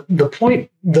the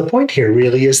point here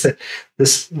really is that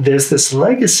there's this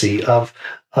legacy of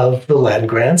the land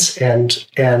grants and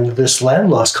this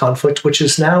land loss conflict, which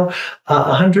is now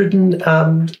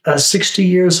 160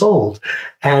 years old,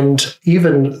 and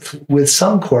even with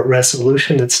some court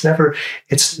resolution, it's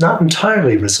not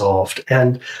entirely resolved.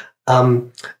 And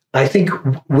I think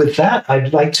with that,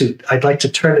 I'd like to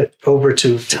turn it over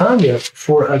to Tania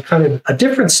for a kind of a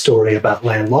different story about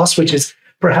land loss, which is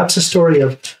perhaps a story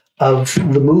of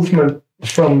the movement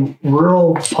from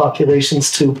rural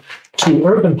populations to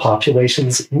urban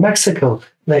populations in Mexico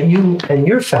that you and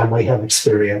your family have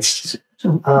experienced,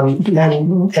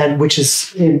 and which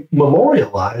is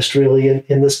memorialized really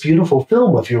in this beautiful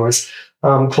film of yours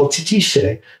called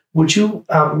Titixe. Would you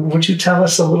tell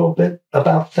us a little bit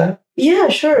about that? Yeah,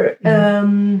 sure.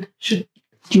 Do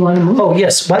you want to move? Oh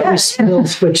yes. Why don't we still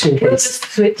switch in case? We'll just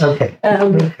switch. Okay.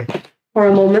 For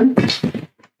a moment.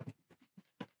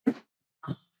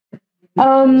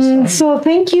 So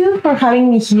thank you for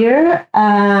having me here.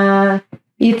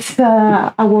 It's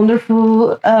a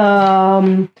wonderful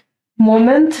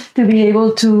moment to be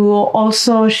able to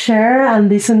also share and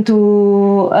listen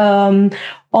to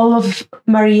all of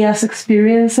Maria's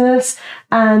experiences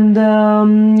and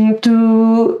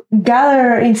to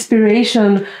gather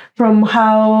inspiration from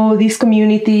how this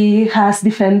community has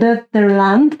defended their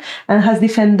land and has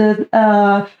defended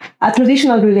a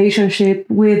traditional relationship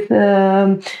with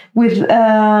land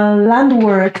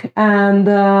work and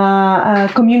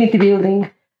community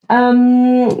building.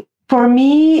 For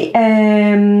me,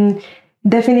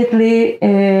 definitely,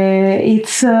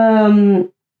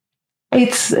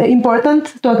 it's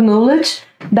important to acknowledge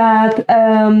that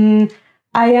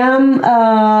I am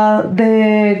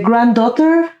the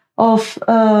granddaughter of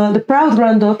the proud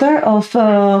granddaughter of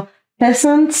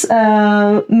peasants,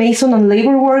 mason and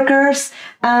labor workers,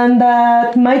 and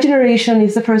that my generation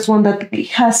is the first one that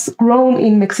has grown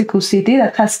in Mexico City,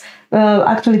 that has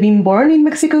actually been born in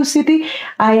Mexico City.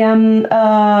 I am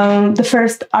the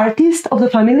first artist of the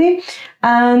family.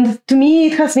 And to me,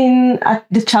 it has been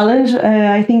the challenge,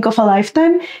 I think, of a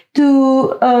lifetime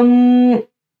to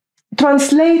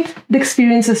translate the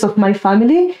experiences of my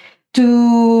family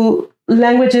to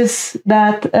languages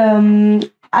that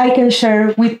I can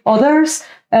share with others,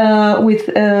 with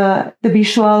the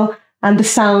visual and the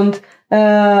sound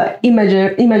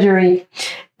imagery.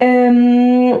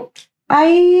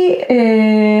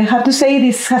 I have to say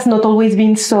this has not always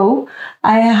been so.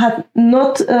 I have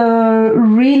not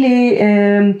really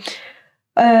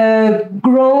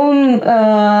grown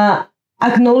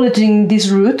acknowledging these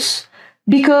roots,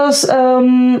 because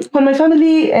when my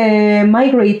family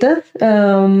migrated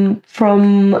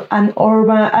from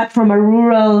a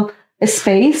rural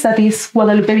space that is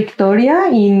Guadalupe Victoria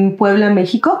in Puebla,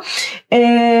 Mexico,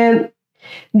 they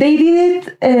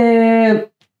did it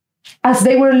as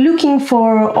they were looking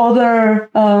for other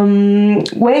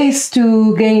ways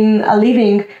to gain a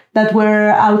living that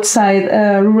were outside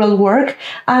rural work,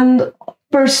 and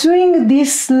pursuing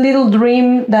this little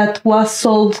dream that was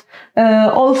sold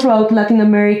all throughout Latin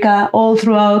America, all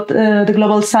throughout the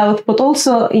global South, but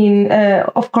also in,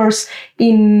 of course,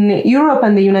 in Europe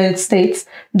and the United States,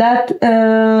 that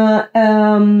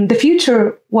the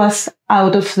future was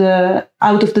out of the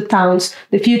towns,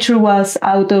 the future was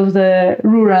out of the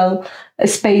rural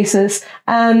spaces,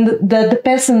 and that the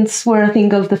peasants were a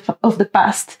thing of the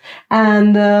past,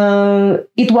 and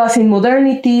it was in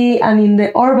modernity and in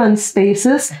the urban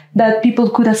spaces that people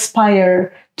could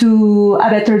aspire to a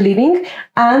better living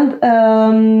and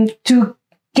to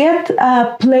get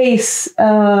a place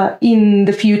in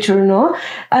the future, no?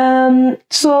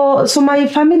 So my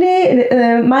family,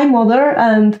 my mother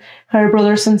and her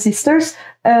brothers and sisters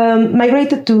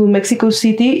migrated to Mexico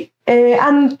City,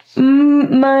 and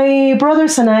my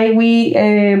brothers and I, we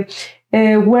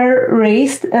were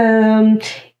raised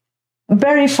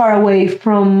very far away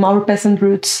from our peasant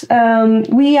roots.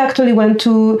 We actually went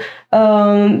to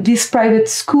this private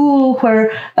school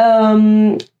where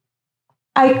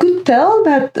I could tell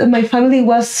that my family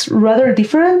was rather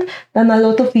different than a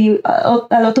lot of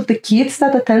the kids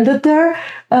that attended there.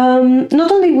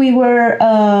 Not only we were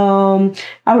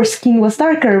our skin was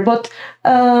darker, but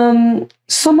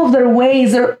some of their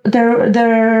ways, their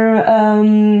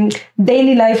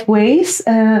daily life ways,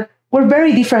 were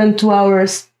very different to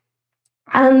ours.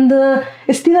 And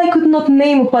still, I could not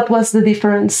name what was the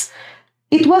difference.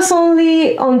 It was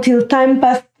only until time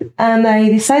passed and I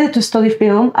decided to study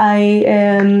film,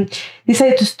 I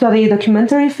decided to study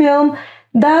documentary film,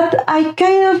 that I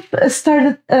kind of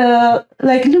started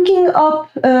like looking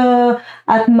up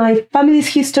at my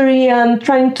family's history and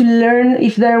trying to learn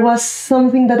if there was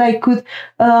something that I could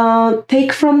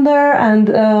take from there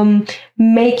and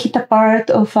make it a part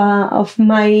of my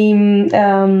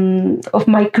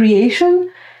creation.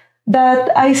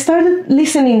 That I started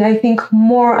listening, I think,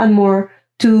 more and more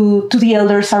to the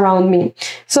elders around me.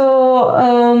 So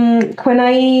when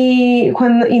in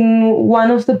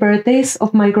one of the birthdays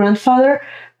of my grandfather,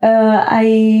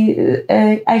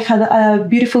 I had a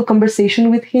beautiful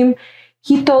conversation with him.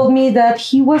 He told me that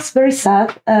he was very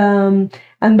sad and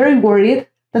very worried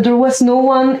that there was no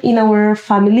one in our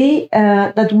family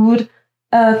that would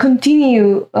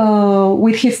continue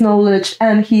with his knowledge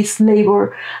and his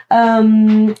labor.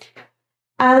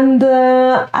 And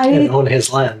own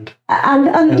his land.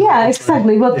 And yeah,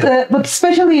 exactly. But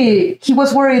especially he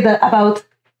was worried about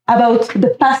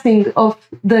the passing of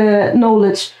the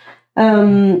knowledge.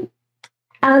 And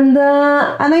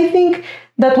I think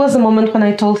that was the moment when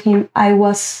I told him I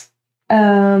was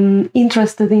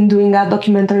interested in doing a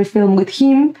documentary film with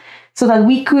him, so that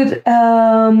we could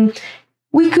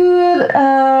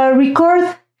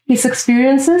record his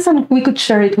experiences and we could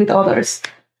share it with others.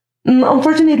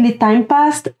 Unfortunately, time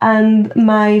passed and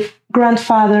my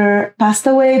grandfather passed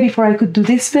away before I could do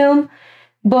this film.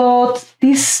 But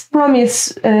this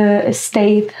promise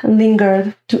stayed and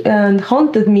lingered and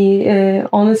haunted me,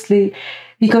 honestly,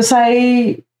 because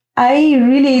I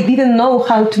really didn't know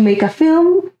how to make a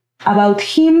film about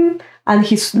him and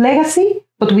his legacy,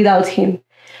 but without him.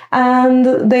 And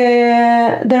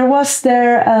there was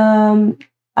a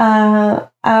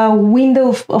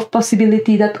window of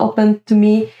possibility that opened to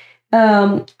me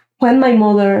when my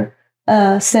mother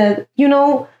said,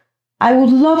 I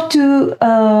would love to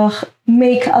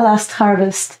make a last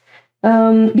harvest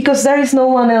because there is no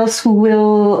one else who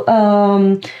will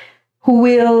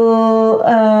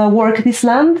work this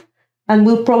land and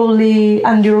will probably,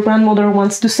 and your grandmother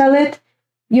wants to sell it.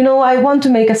 I want to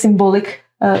make a symbolic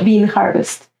bean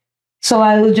harvest. So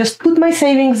I will just put my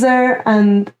savings there,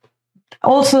 and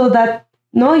also that,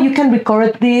 you can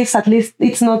record this, at least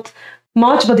it's not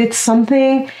much, but it's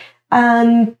something.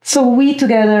 And so we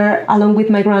together, along with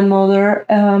my grandmother,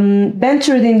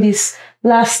 ventured in this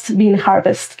last bean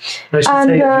harvest. I should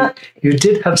say, you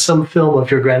did have some film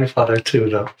of your grandfather too,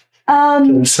 though.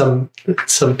 Some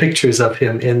pictures of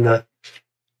him in the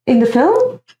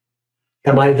film.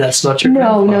 That's not your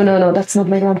grandfather? No, that's not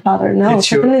my grandfather. No,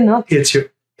 certainly not. It's your.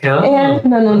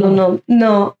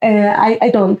 No.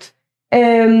 I don't.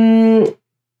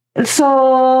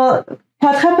 So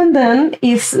what happened then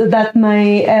is that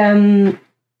my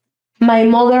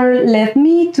mother led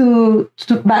me to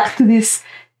back to this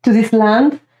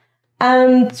land,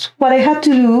 and what I had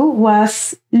to do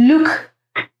was look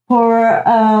for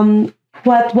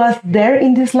what was there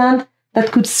in this land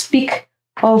that could speak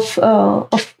of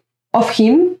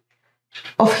him,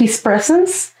 of his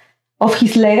presence, of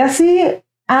his legacy,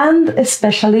 and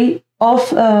especially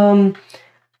of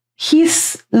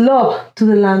his love to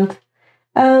the land.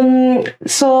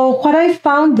 So what I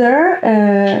found there,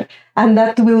 and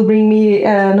that will bring me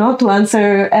to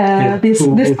answer this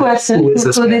question,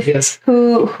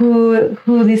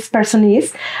 who this person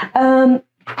is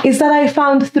that I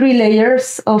found 3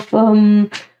 layers of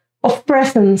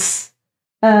presence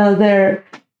there.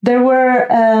 There were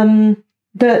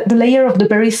the layer of the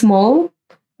very small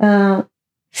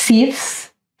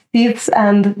seeds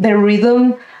and their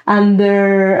rhythm and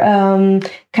their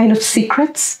kind of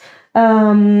secrets.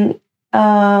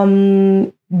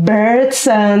 birds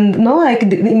and like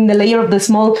in the layer of the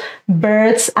small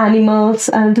birds, animals,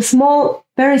 and the small,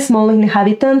 very small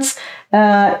inhabitants,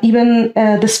 even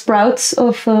the sprouts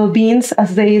of beans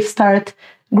as they start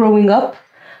growing up.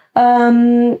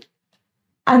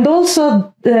 And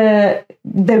also the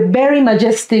very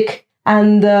majestic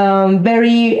and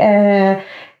very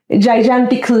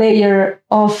gigantic layer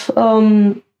of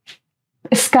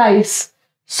skies,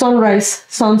 sunrise,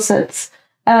 sunsets,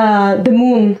 the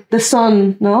moon, the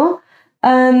sun,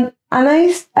 and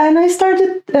I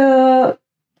started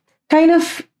kind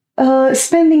of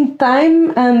spending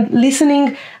time and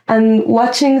listening and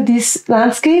watching this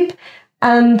landscape,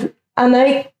 and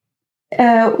I.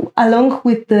 Along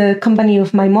with the company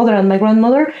of my mother and my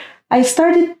grandmother, I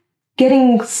started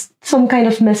getting some kind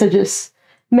of messages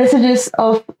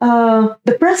of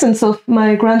the presence of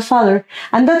my grandfather.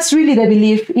 And that's really the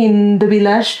belief in the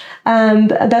village.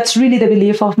 And that's really the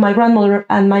belief of my grandmother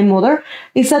and my mother,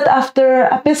 is that after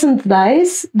a peasant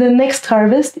dies, the next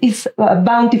harvest is a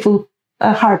bountiful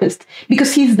harvest,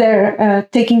 because he's there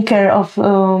taking care of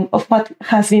what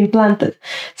has been planted.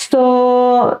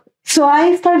 So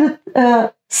I started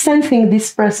sensing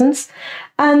this presence,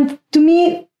 and to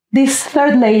me, this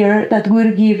third layer that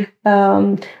would give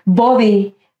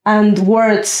body and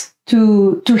words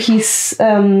to his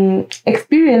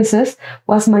experiences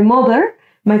was my mother,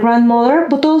 my grandmother,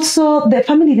 but also the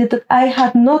family that I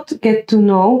had not get to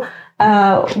know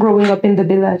growing up in the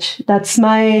village. That's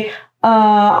my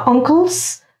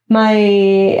uncles,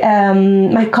 my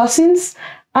cousins,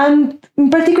 and in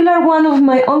particular, one of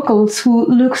my uncles who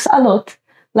looks a lot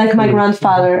like my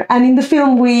grandfather. And in the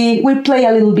film, we play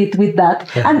a little bit with that.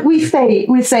 Yeah. And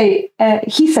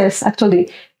he says, actually,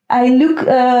 I look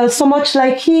so much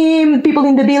like him. People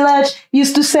in the village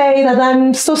used to say that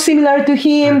I'm so similar to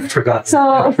him. So that's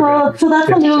a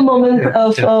little moment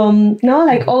of,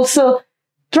 like also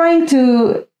trying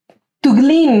to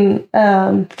glean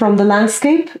from the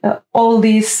landscape all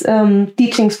these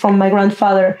teachings from my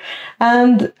grandfather.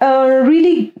 And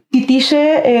really,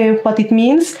 Titixe, what it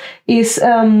means is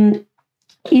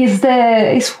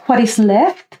what is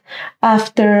left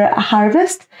after a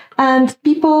harvest. And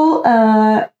people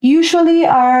usually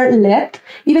are let,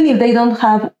 even if they don't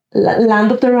have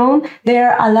land of their own, they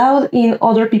are allowed in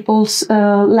other people's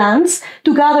lands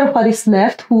to gather what is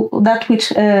left, that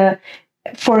which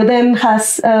for them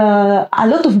has a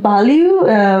lot of value,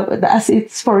 as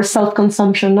it's for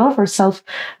self-consumption, for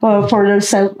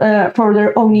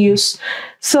their own use.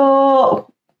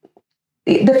 So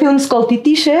the film is called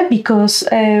Titixe because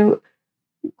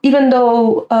even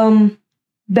though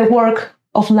the work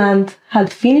of land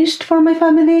had finished for my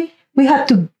family, we had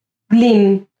to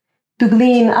glean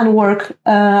and work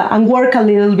a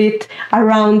little bit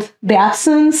around the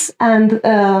absence and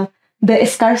the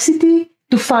scarcity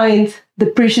to find the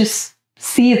precious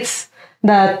seeds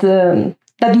that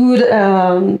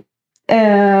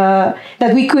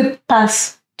we could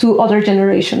pass to other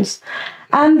generations.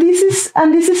 And this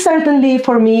is certainly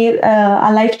for me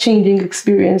a life-changing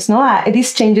experience.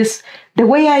 This changes the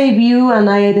way I view and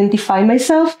I identify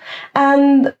myself,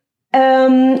 and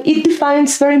it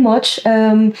defines very much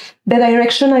the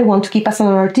direction I want to keep as an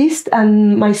artist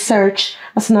and my search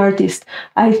as an artist.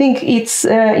 I think it's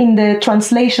in the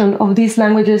translation of these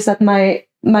languages that my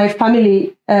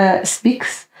family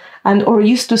speaks or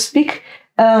used to speak.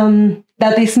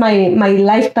 That is my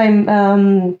lifetime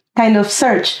kind of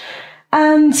search.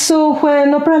 And so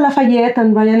when Opera Lafayette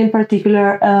and Brian in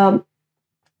particular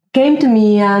came to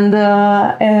me and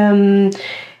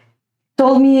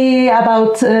told me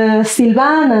about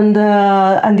Silvain and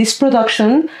this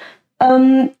production,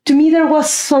 to me there was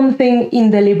something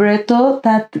in the libretto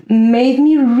that made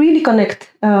me really connect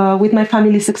with my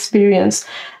family's experience.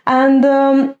 And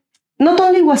not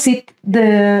only was it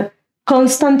the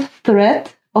constant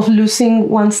threat of losing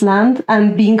one's land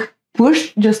and being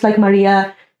pushed, just like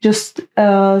Maria just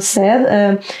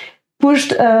said,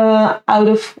 pushed out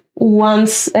of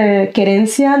one's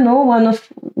querencia, one of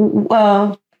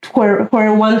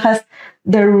where one has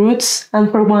their roots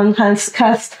and where one has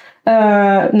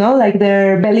like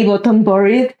their belly button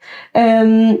buried.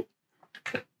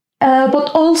 But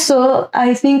also,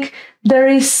 I think there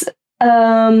is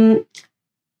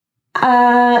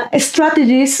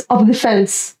strategies of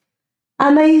defense.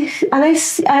 And I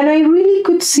really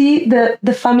could see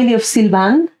the family of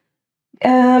Silvain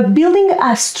building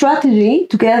a strategy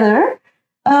together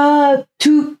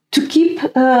to keep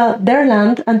their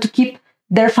land and to keep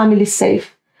their family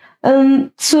safe.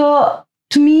 So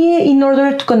to me, in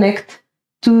order to connect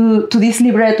to this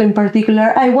libretto in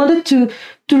particular, I wanted to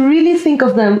really think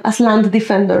of them as land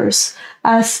defenders,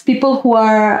 as people who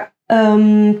are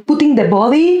putting the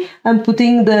body and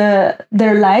putting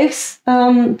their lives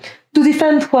to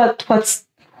defend what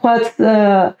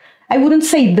I wouldn't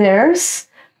say theirs,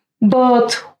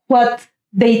 but what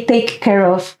they take care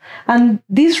of. And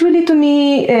this really, to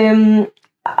me,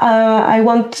 I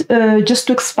want just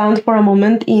to expand for a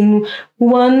moment in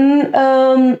one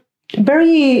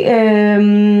very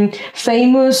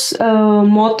famous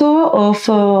motto of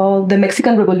the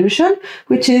Mexican Revolution,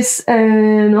 which is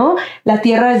no, la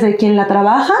tierra es de quien la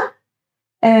trabaja,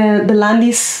 the land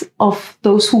is of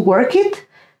those who work it.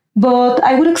 But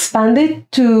I would expand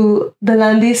it to the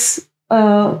land is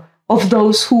of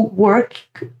those who work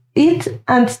it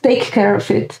and take care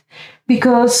of it,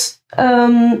 because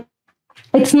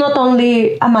it's not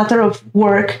only a matter of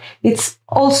work, it's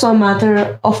also a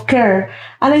matter of care.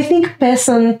 And I think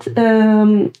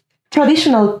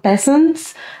traditional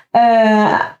peasants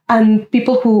and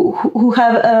people who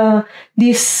have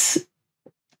this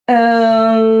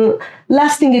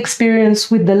lasting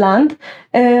experience with the land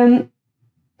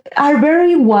are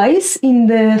very wise in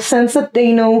the sense that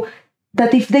they know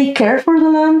that if they care for the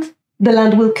land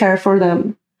will care for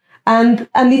them. And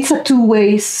it's a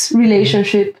two-way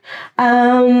relationship.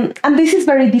 And this is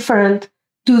very different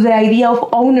to the idea of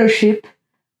ownership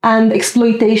and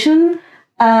exploitation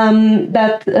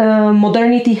that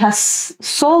modernity has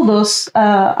sold us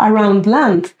around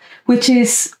land, which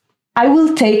is, I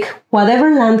will take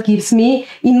whatever land gives me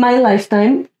in my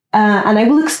lifetime and I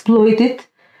will exploit it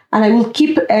and I will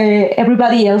keep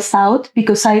everybody else out,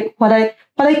 because what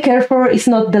I care for is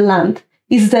not the land,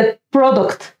 it's the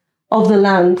product of the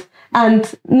land.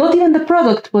 And not even the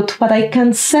product, but what I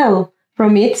can sell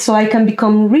from it, so I can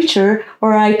become richer,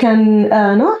 or I can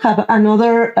have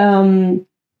another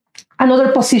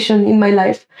position in my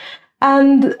life.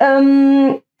 And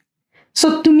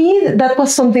so to me, that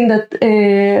was something that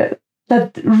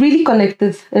really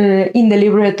connected in the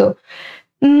libretto.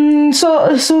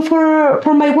 So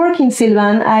for my work in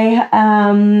Silvain, I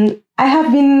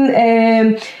have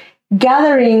been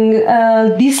gathering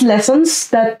these lessons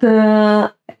that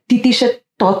Titixe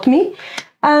taught me.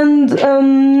 And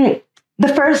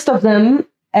the first of them,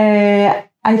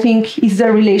 I think, is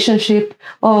the relationship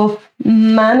of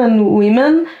man and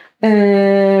women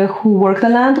who work the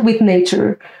land with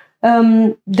nature.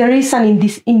 There is an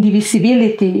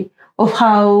indivisibility of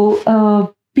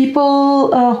how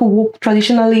people who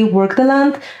traditionally work the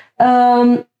land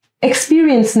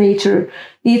experience nature.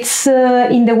 It's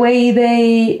in the way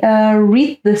they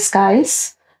read the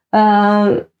skies,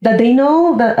 that they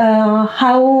know that,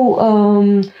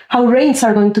 how rains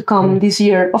are going to come this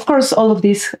year. Of course, all of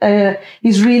this has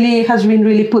been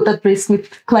really put at risk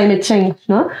with climate change,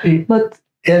 no? But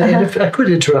and if I could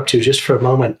interrupt you just for a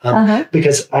moment,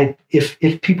 because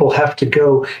if people have to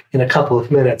go in a couple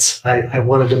of minutes, I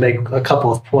wanted to make a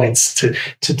couple of points to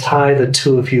tie the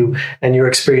two of you and your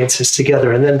experiences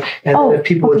together. And then if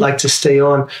people would like to stay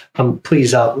on,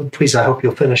 please, I hope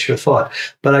you'll finish your thought.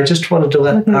 But I just wanted to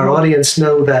let our audience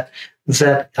know that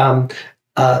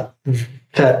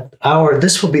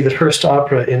this will be the first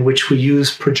opera in which we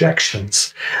use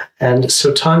projections. And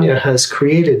so Tania has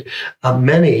created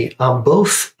many,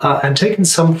 both, and taken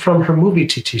some from her movie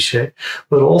Titixe,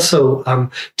 but also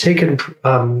taken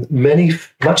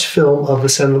much film of the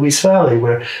San Luis Valley,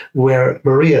 where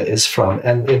Maria is from,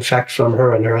 and in fact from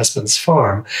her and her husband's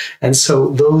farm. And so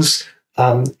those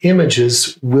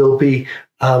images will be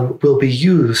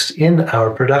used in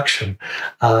our production,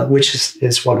 which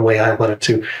is one way I wanted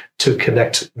to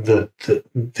connect the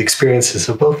experiences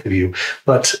of both of you.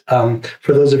 But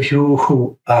for those of you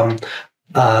who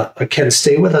can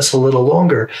stay with us a little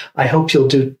longer, I hope you'll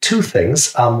do two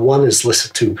things. One is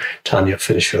listen to Tania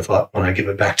finish your thought when I give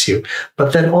it back to you.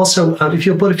 But then also, if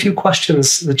you'll put a few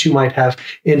questions that you might have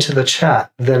into the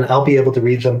chat, then I'll be able to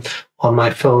read them on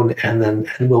my phone, and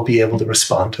we'll be able to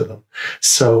respond to them.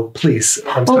 So please,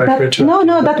 I'm sorry for interrupting.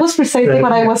 No, that was precisely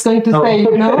what I was going to say.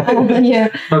 Okay. No, yeah.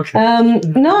 Okay.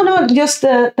 Just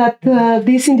that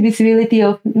this indivisibility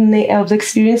of the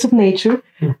experience of nature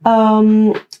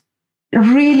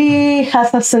really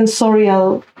has a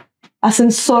sensorial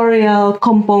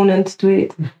component to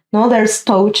it. No, there's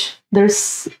touch,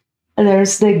 there's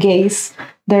the gaze,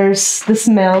 there's the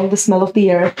smell of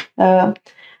the earth.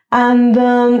 And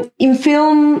in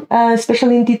film,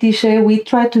 especially in Titixe, we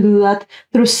try to do that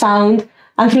through sound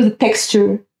and through the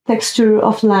texture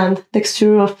of land,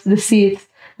 texture of the seeds.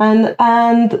 And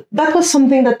that was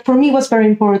something that for me was very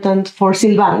important for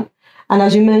Silvain. And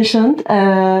as you mentioned,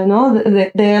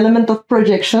 the element of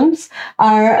projections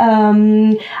are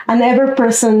an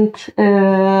ever-present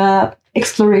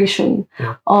exploration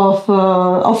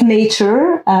of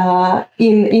nature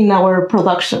in our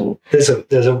production. There's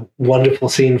a wonderful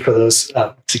scene for those,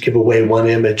 to give away one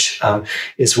image,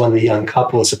 is when the young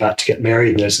couple is about to get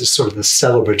married, and there's this sort of this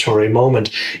celebratory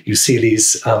moment. You see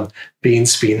these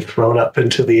beans being thrown up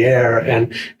into the air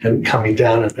and coming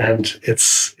down, and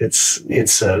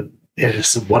it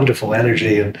is a wonderful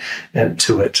energy and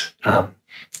to it.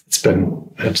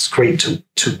 It's great to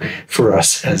for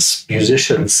us as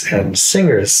musicians and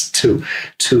singers to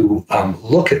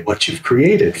look at what you've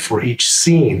created for each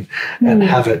scene and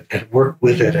have it and work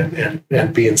with it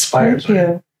and be inspired.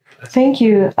 Thank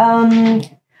you.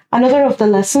 Another of the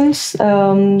lessons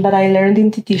that I learned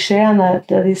in Titixe, and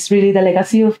that is really the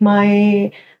legacy of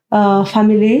my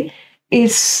family,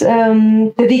 is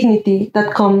the dignity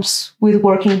that comes with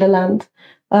working the land.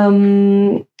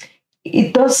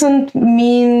 It doesn't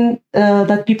mean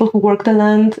that people who work the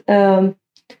land do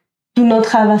not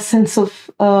have a sense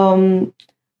of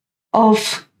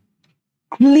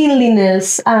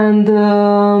cleanliness and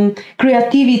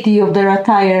creativity of their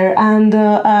attire, and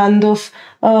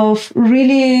of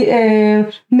really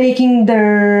making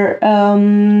their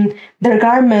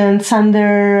garments and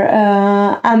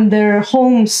their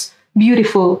homes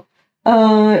beautiful.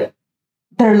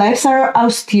 Their lives are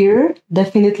austere,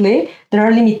 definitely. There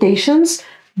are limitations,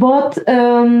 but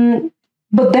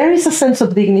there is a sense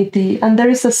of dignity, and there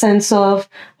is a sense of,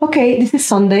 okay, this is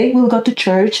Sunday, we'll go to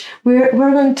church, we're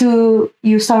going to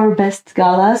use our best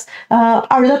galas.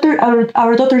 Our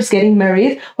daughter's getting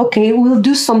married. Okay, we'll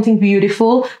do something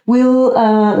beautiful. We'll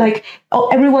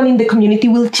everyone in the community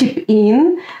will chip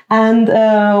in, and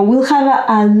we'll have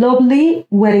a lovely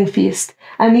wedding feast.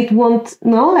 And it won't,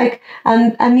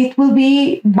 and it will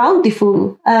be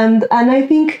bountiful. And I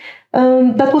think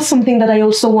that was something that I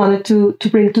also wanted to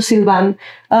bring to Silvain.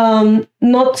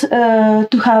 Not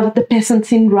to have the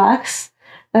peasants in rags.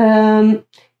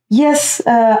 Yes,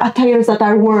 attires that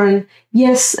are worn.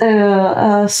 Yes,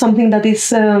 something that is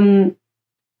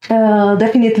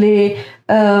definitely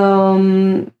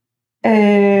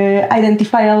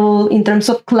identifiable in terms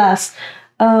of class.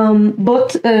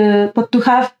 But to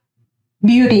have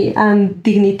beauty and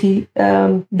dignity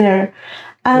there.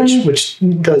 Which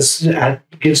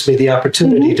gives me the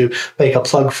opportunity to make a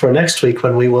plug for next week,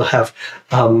 when we will have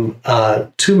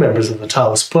two members of the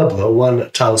Taos Pueblo, one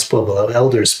Taos Pueblo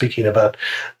elder speaking about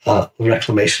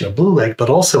reclamation of Blue Lake, but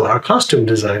also our costume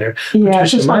designer,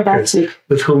 Patricia Mikers,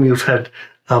 with whom you've had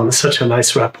such a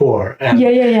nice rapport. And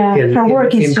Her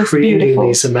work is in just creating beautiful.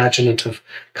 these imaginative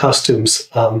costumes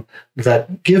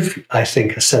that give, I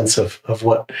think, a sense of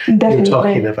what you're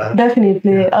talking about.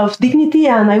 Definitely, of dignity,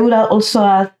 and I would also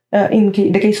add, in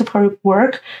the case of her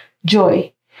work,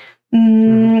 joy.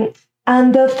 And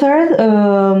the third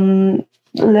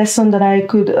lesson that I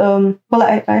could,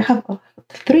 I have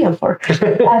 3 and 4.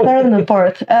 Third and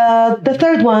fourth. The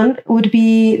third one would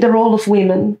be the role of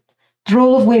women. The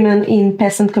role of women in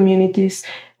peasant communities.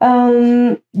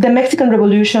 The Mexican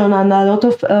Revolution and a lot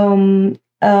of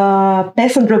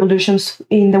peasant revolutions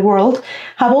in the world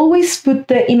have always put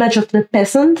the image of the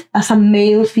peasant as a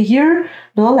male figure,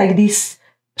 like this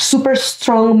super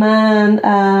strong man.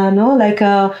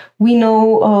 We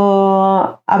know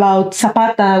about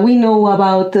Zapata, we know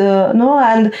about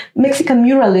and Mexican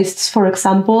muralists, for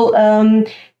example,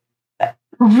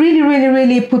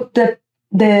 really put the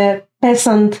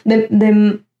peasant,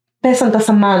 the peasant as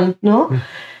a man,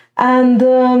 And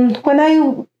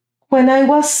when I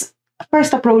was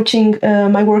first approaching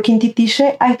my work in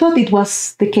Titixe, I thought it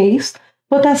was the case.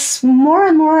 But as more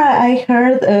and more I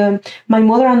heard my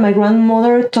mother and my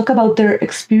grandmother talk about their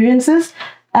experiences,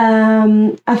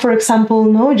 and for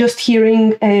example, just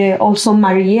hearing also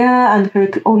Maria and her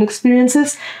own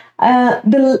experiences,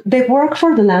 the work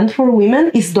for the land for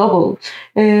women is double.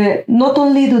 Not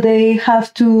only do they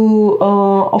have to,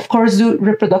 of course, do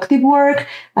reproductive work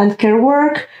and care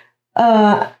work,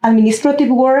 administrative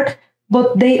work,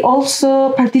 but they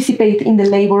also participate in the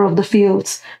labor of the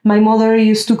fields. My mother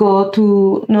used to go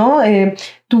to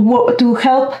to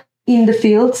help in the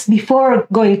fields before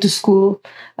going to school.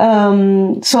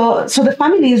 So the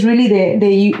family is really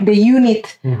the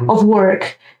unit of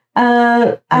work.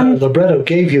 Libretto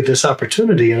gave you this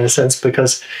opportunity in a sense,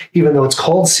 because even though it's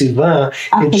called Silvain,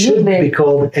 it should be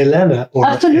called Elena or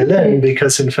Hélène,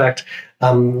 because in fact,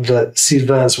 the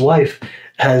Silvain's wife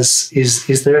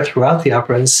is there throughout the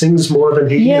opera and sings more than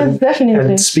he,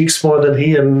 and speaks more than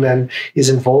he, and is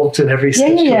involved in every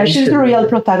situation. She's the real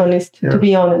protagonist, to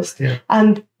be honest.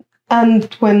 And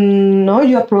and when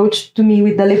you approached to me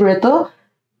with the libretto,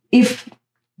 if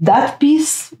that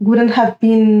piece wouldn't have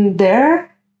been there,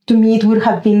 to me it would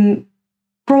have been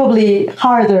probably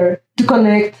harder to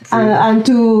connect and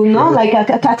to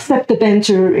accept the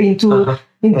venture into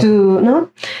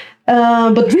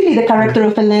but really the character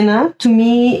of Elena to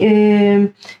me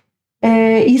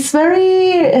is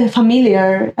very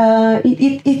familiar.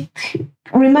 It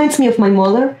reminds me of my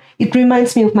mother. It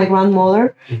reminds me of my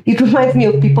grandmother. It reminds me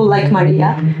of people like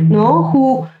Maria,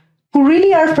 who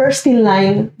really are first in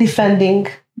line defending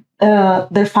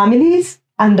their families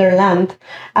and their land.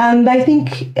 And I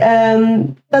think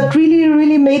that really,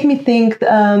 really made me think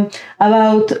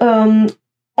about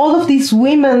all of these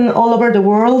women all over the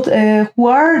world who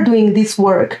are doing this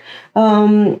work.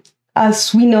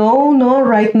 As we know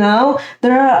right now,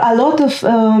 there are a lot of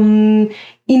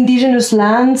indigenous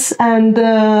lands and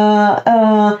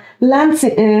lands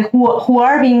who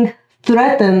are being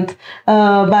threatened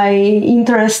by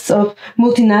interests of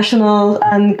multinational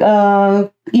and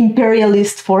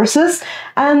imperialist forces,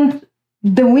 and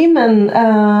the women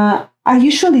are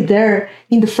usually there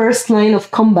in the first line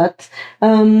of combat,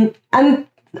 and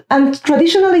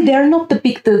traditionally they are not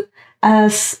depicted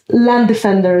as land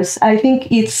defenders. I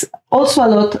think it's also a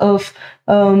lot of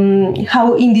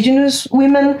how indigenous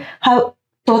women have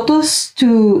taught us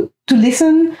to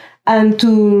listen and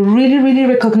to really, really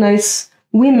recognize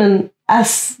women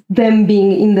as them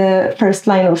being in the first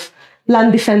line of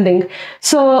land defending.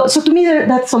 So to me,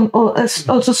 that's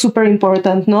also super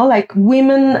important, like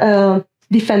women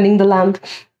defending the land.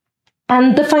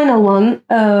 And the final one,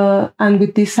 and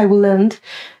with this I will end,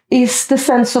 is the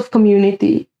sense of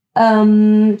community.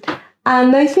 And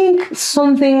I think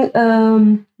something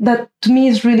that to me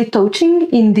is really touching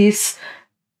in this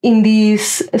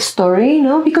story,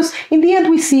 because in the end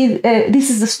we see this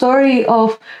is the story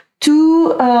of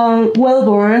two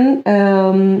well-born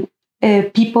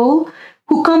people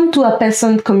who come to a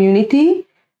peasant community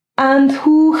and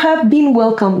who have been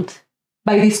welcomed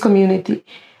by this community.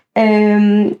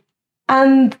 And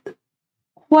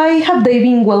why have they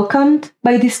been welcomed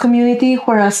by this community,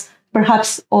 whereas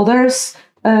perhaps others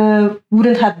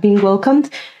wouldn't have been welcomed?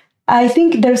 I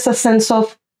think there's a sense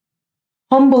of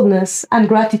humbleness and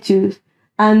gratitude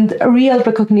and a real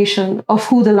recognition of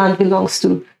who the land belongs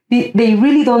to. They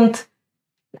really don't.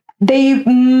 They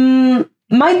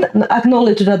might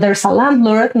acknowledge that there's a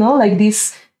landlord, like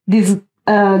this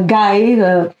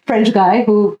guy, French guy,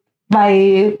 who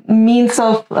by means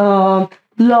of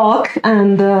luck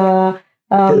and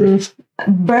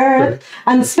birth,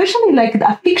 and especially like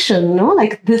a fiction,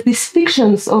 like these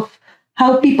fictions of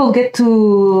how people get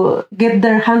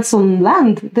their hands on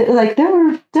land.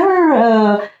 There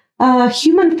are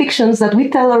human fictions that we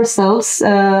tell ourselves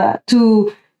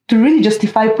to really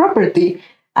justify property,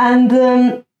 and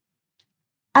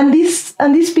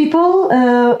these people,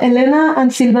 Elena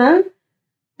and Silvain,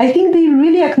 I think they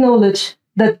really acknowledge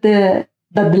that the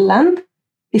land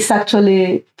is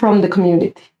actually from the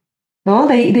community.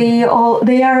 They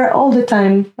are all the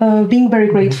time being very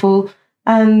grateful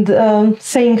and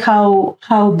saying how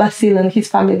Basil and his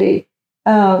family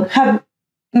have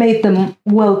made them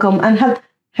welcome and have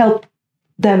helped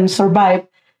them survive.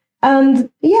 And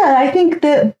yeah, I think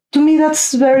that to me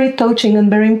that's very touching and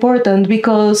very important,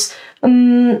 because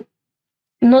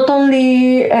not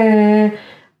only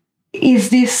is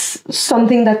this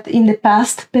something that in the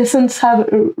past peasants have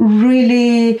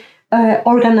really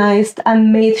organized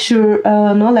and made sure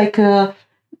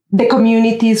the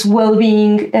community's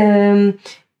well-being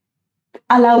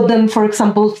allowed them, for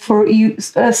example, for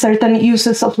certain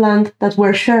uses of land that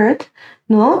were shared,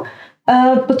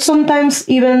 but sometimes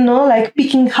even like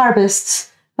picking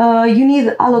harvests, you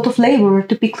need a lot of labor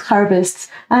to pick harvests,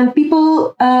 and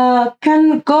people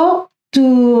can go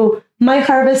to my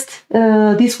harvest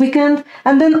this weekend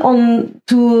and then on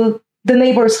to the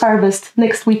neighbor's harvest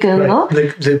next weekend. Right.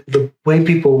 The way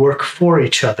people work for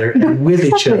each other and with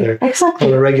each other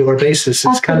on a regular basis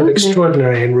is kind of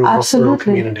extraordinary in rural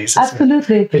communities.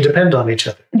 Absolutely. They depend on each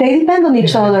other. They depend on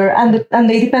each other, and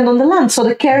they depend on the land. So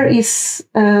the care is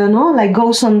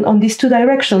goes on these two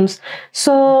directions.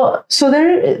 So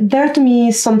there to me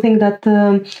is something that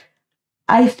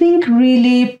I think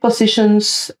really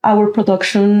positions our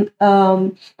production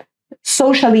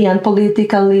socially and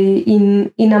politically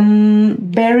in a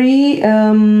very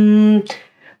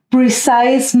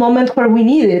precise moment where we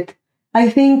need it. I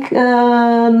think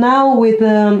now with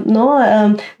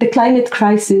the climate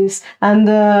crisis and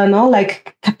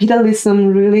capitalism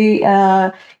really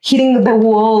hitting the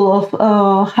wall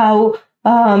of how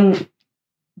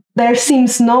there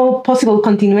seems no possible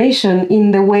continuation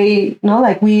in the way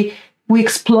we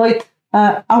exploit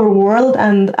our world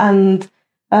and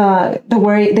the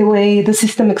way the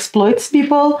system exploits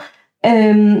people.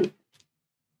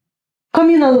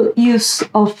 Communal use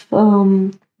of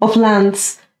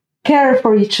lands, care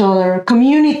for each other,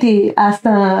 community as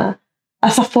a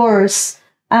force,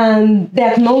 and the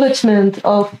acknowledgement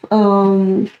of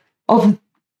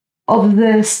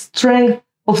the strength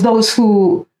of those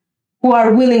who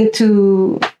are willing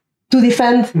to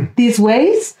defend these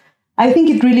ways. I think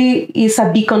it really is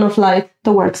a beacon of light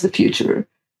towards the future.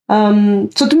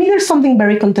 So to me, there's something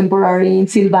very contemporary in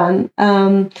Silvain.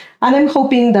 And I'm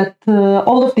hoping that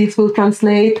all of this will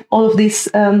translate. All of this,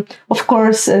 of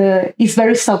course, is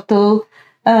very subtle.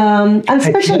 And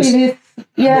especially with,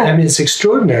 I mean, it's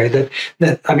extraordinary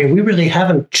that I mean, we really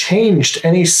haven't changed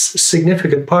any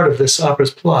significant part of this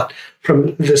opera's plot from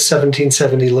the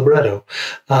 1770 libretto.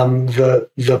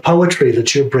 The poetry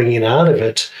that you're bringing out of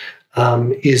it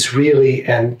is really,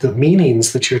 and the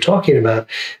meanings that you're talking about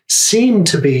seem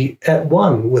to be at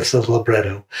one with the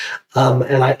libretto.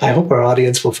 And I hope our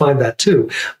audience will find that too.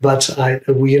 But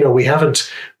we haven't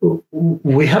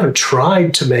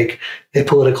tried to make a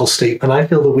political statement. I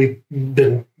feel that we've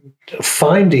been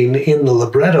finding in the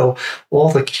libretto all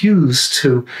the cues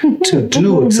to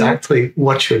do exactly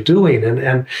what you're doing.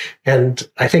 And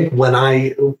I think when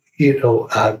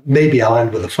maybe I'll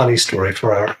end with a funny story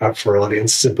for our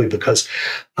audience, simply because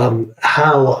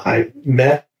how I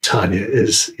met Tania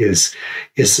is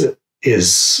really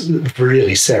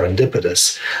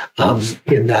serendipitous.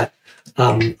 In that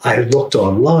I looked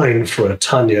online for a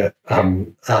Tania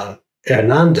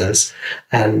Hernández,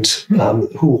 and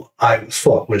who I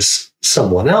thought was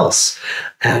someone else,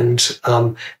 and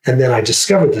then I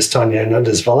discovered this Tania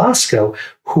Hernández Velasco,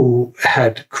 who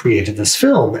had created this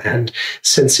film, and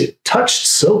since it touched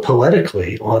so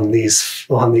poetically on these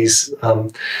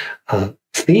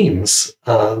themes,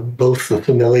 both the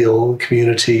familial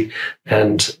community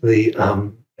and the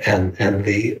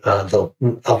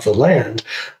of the land,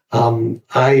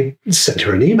 I sent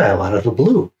her an email out of the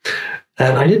blue.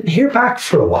 And I didn't hear back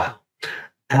for a while.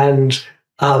 And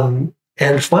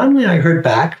finally I heard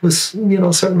back with,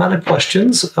 a certain amount of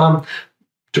questions,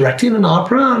 directing an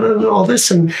opera and all this.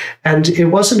 And it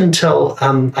wasn't until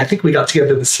I think we got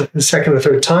together the second or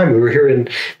third time. We were here in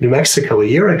New Mexico a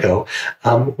year ago,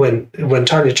 when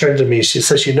Tania turned to me, she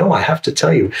says, I have to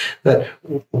tell you that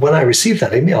when I received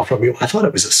that email from you, I thought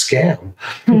it was a scam.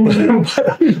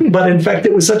 But in fact,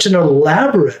 it was such an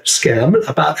elaborate scam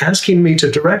about asking me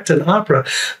to direct an opera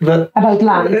about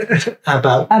land,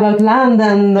 about land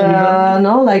and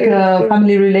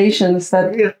family relations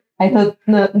that. Yeah. I thought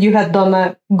you had done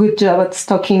a good job at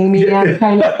stalking me and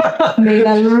kind of made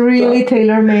a really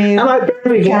tailor-made. And I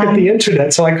barely look at the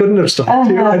internet, so I couldn't have stalked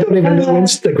you. I don't even know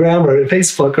Instagram or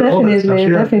Facebook or all that stuff.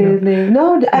 Definitely.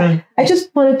 No, I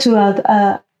just wanted to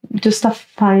add just a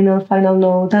final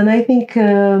note. And I think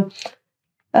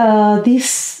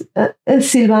this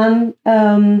Silvain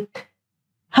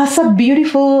has a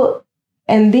beautiful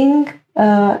ending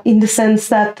in the sense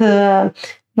that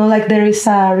there is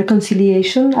a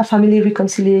reconciliation, a family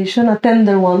reconciliation, a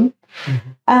tender one.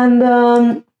 Mm-hmm.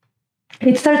 And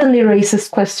it certainly raises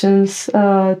questions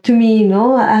to me,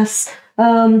 as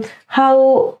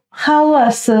how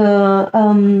as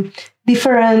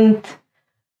different,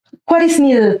 what is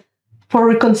needed for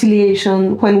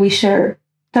reconciliation when we share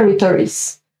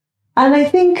territories. And I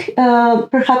think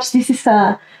perhaps this is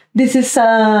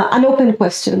an open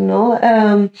question,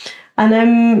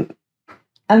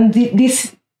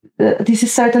 this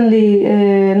is certainly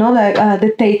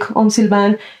the take on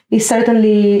Silvain is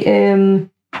certainly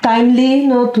timely,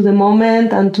 to the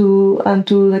moment and to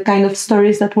the kind of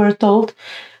stories that were told,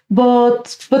 but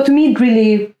to me it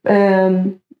really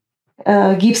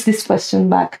gives this question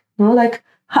back,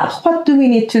 what do we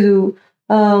need to do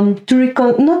to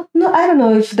I don't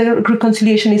know if the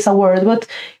reconciliation is a word, but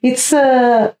it's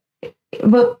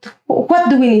but what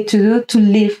do we need to do to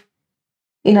live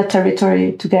in a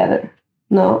territory together?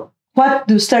 What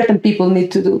do certain people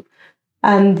need to do?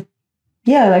 And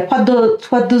what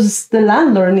does the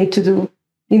landlord need to do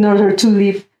in order to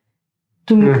live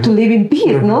to live in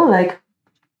peace?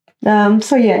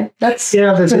 That's I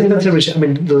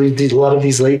mean, a lot of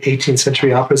these late 18th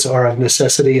century operas are of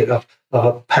necessity of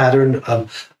a pattern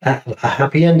of a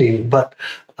happy ending, but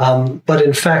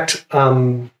in fact,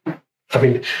 I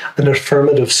mean, an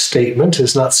affirmative statement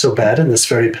is not so bad in this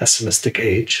very pessimistic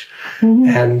age,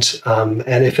 and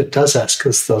if it does ask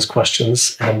us those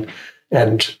questions and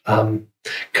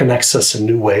connects us in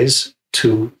new ways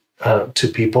to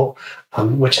people,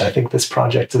 which I think this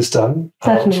project has done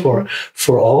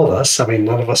for all of us. I mean,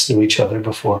 none of us knew each other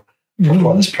before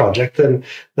for this project, then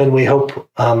we hope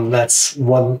that's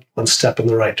one step in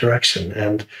the right direction.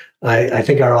 And I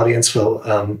think our audience will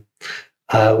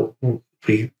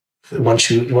once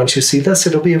you see this,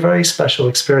 it'll be a very special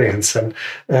experience, and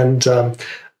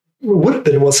would have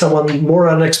been with someone more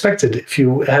unexpected if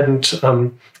you hadn't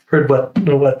heard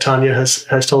what Tania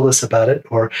has told us about it,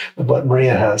 or what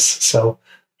Maria has. So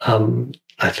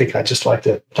I think I'd just like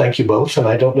to thank you both. And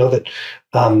I don't know that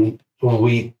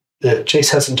Chase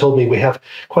hasn't told me we have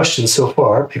questions so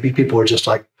far. Maybe people are just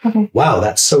like, wow,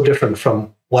 that's so different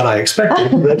from what I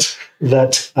expected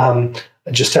that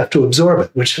I just have to absorb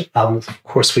it, which of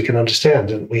course we can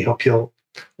understand. And we hope you'll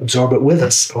absorb it with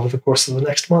us over the course of the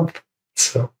next month.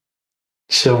 So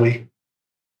shall we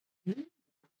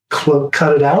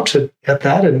cut it out at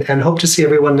that, and hope to see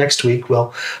everyone next week?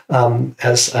 We'll,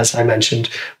 as I mentioned,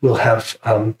 we'll have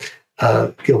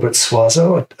Gilbert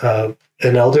Suazo,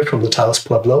 an elder from the Taos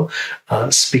Pueblo,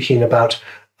 speaking about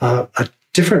a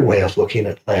different way of looking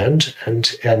at land,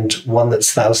 and one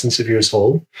that's thousands of years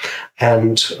old,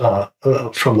 and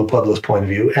from the Pueblo's point of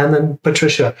view. And then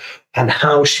Patricia, and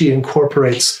how she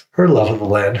incorporates her love of the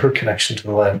land, her connection to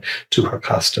the land, to her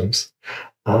costumes.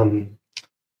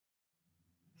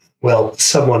 Well,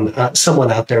 someone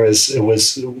out there was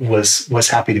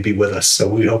happy to be with us, so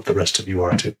we hope the rest of you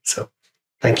are too. So,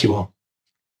 thank you all.